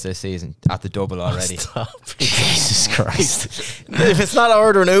 30 goals this season at the double already. Stop. Jesus Christ. If it's not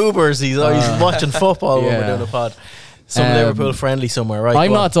ordering Ubers, he's watching football when we're yeah. doing a pod. Some Liverpool friendly somewhere, right? I'm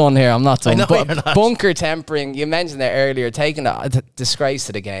go on. not done here. I'm not done. know But you're not. bunker tempering, you mentioned it earlier, taking a disgrace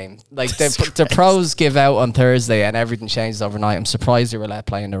to the game. Like the pros give out on Thursday and everything changes overnight. I'm surprised they were let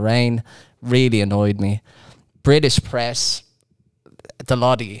play in the rain. Really annoyed me. British press, the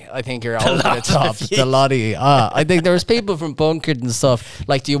Lottie, I think you're over the top. The Lottie. I think there was people from Bunkered and stuff.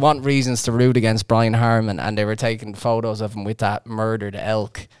 Like, do you want reasons to root against Brian Harmon? And they were taking photos of him with that murdered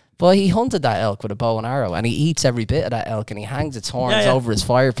elk. Well, he hunted that elk with a bow and arrow, and he eats every bit of that elk, and he hangs its horns over his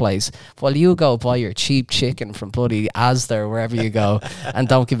fireplace. While you go buy your cheap chicken from bloody Asda or wherever you go, and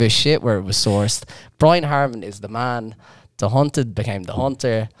don't give a shit where it was sourced. Brian Harmon is the man. The hunted became the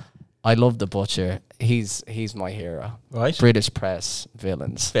hunter. I love the butcher. He's my hero. Right. British press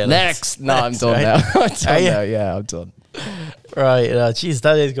villains. Villains. Next. No, I'm Next, done right? now. I'm done Are you? now. Yeah, I'm done. Right. Jeez,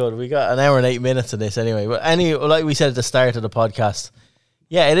 that is good. We got an hour and 8 minutes of this anyway. But like we said at the start of the podcast,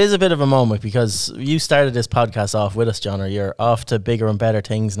 yeah, it is a bit of a moment because you started this podcast off with us, John, or you're off to bigger and better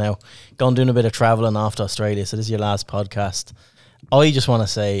things now. Gone doing a bit of travelling off to Australia. So this is your last podcast. I just want to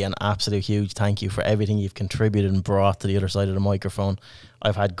say an absolute huge thank you for everything you've contributed and brought to the other side of the microphone.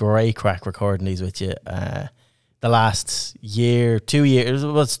 I've had great crack recording these with you. The last year, 2 years, it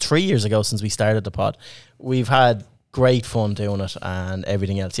was 3 years ago since we started the pod. We've had great fun doing it and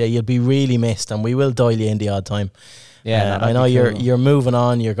everything else. Yeah, you'll be really missed, and we will dial you in the odd time. Yeah, I know you're moving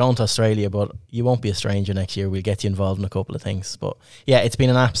on. You're going to Australia, but you won't be a stranger next year. We'll get you involved in a couple of things. But yeah, it's been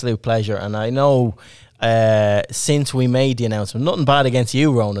an absolute pleasure, and I know since we made the announcement, nothing bad against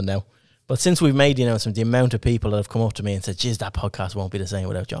you, Ronan, now. But since we've made the announcement, the amount of people that have come up to me and said, "Geez, that podcast won't be the same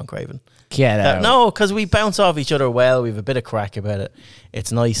without John Craven." Get out. No, because we bounce off each other well. We have a bit of crack about it.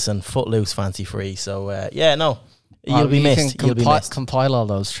 It's nice and footloose, fancy free. So yeah, no, you'll be you missed. can You'll be missed. compile all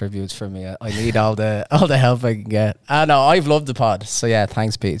those tributes for me. I need all the help I can get. No, I've loved the pod. So yeah,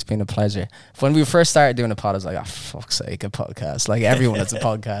 thanks, Pete. It's been a pleasure. When we first started doing the pod, I was like, oh, fuck's sake, a podcast. Like everyone has a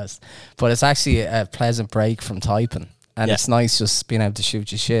podcast. But it's actually a pleasant break from typing. And Yeah. it's nice just being able to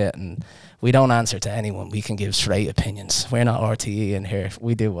shoot your shit. And we don't answer to anyone. We can give straight opinions. We're not RTE in here.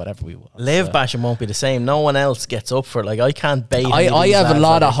 We do whatever we want. Live So bashing won't be the same. No one else gets up for it. Like, I can't bait. any of I these have a lads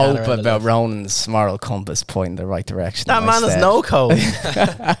lot like of I can hope around the about live. Ronan's moral compass pointing the right direction. That in my man has stead. no code.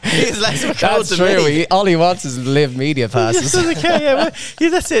 He's less of a code That's than true. me. All he wants is live media He just passes. doesn't care. Yeah,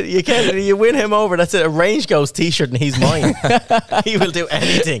 that's it. You win him over. That's it. A Range Ghost t-shirt and he's mine. He will do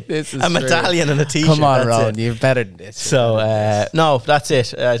anything. This is A true. medallion and a t-shirt. Come on, that's Ronan. it. You're better than this. So, no, that's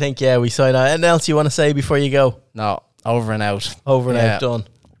it. I think, we sign out. Anything else you want to say before you go? No, over and out. Over and Yeah. out, done.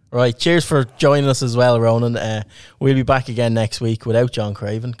 Right, cheers for joining us as well, Ronan. We'll be back again next week without John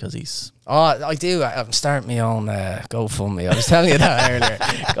Craven because he's... Oh, I do. I'm starting my own GoFundMe. I was telling you that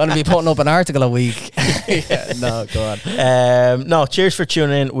earlier. Going to be putting up an article a week. Yeah, no, go on. No, cheers for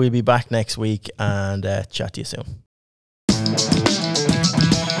tuning in. We'll be back next week and chat to you soon.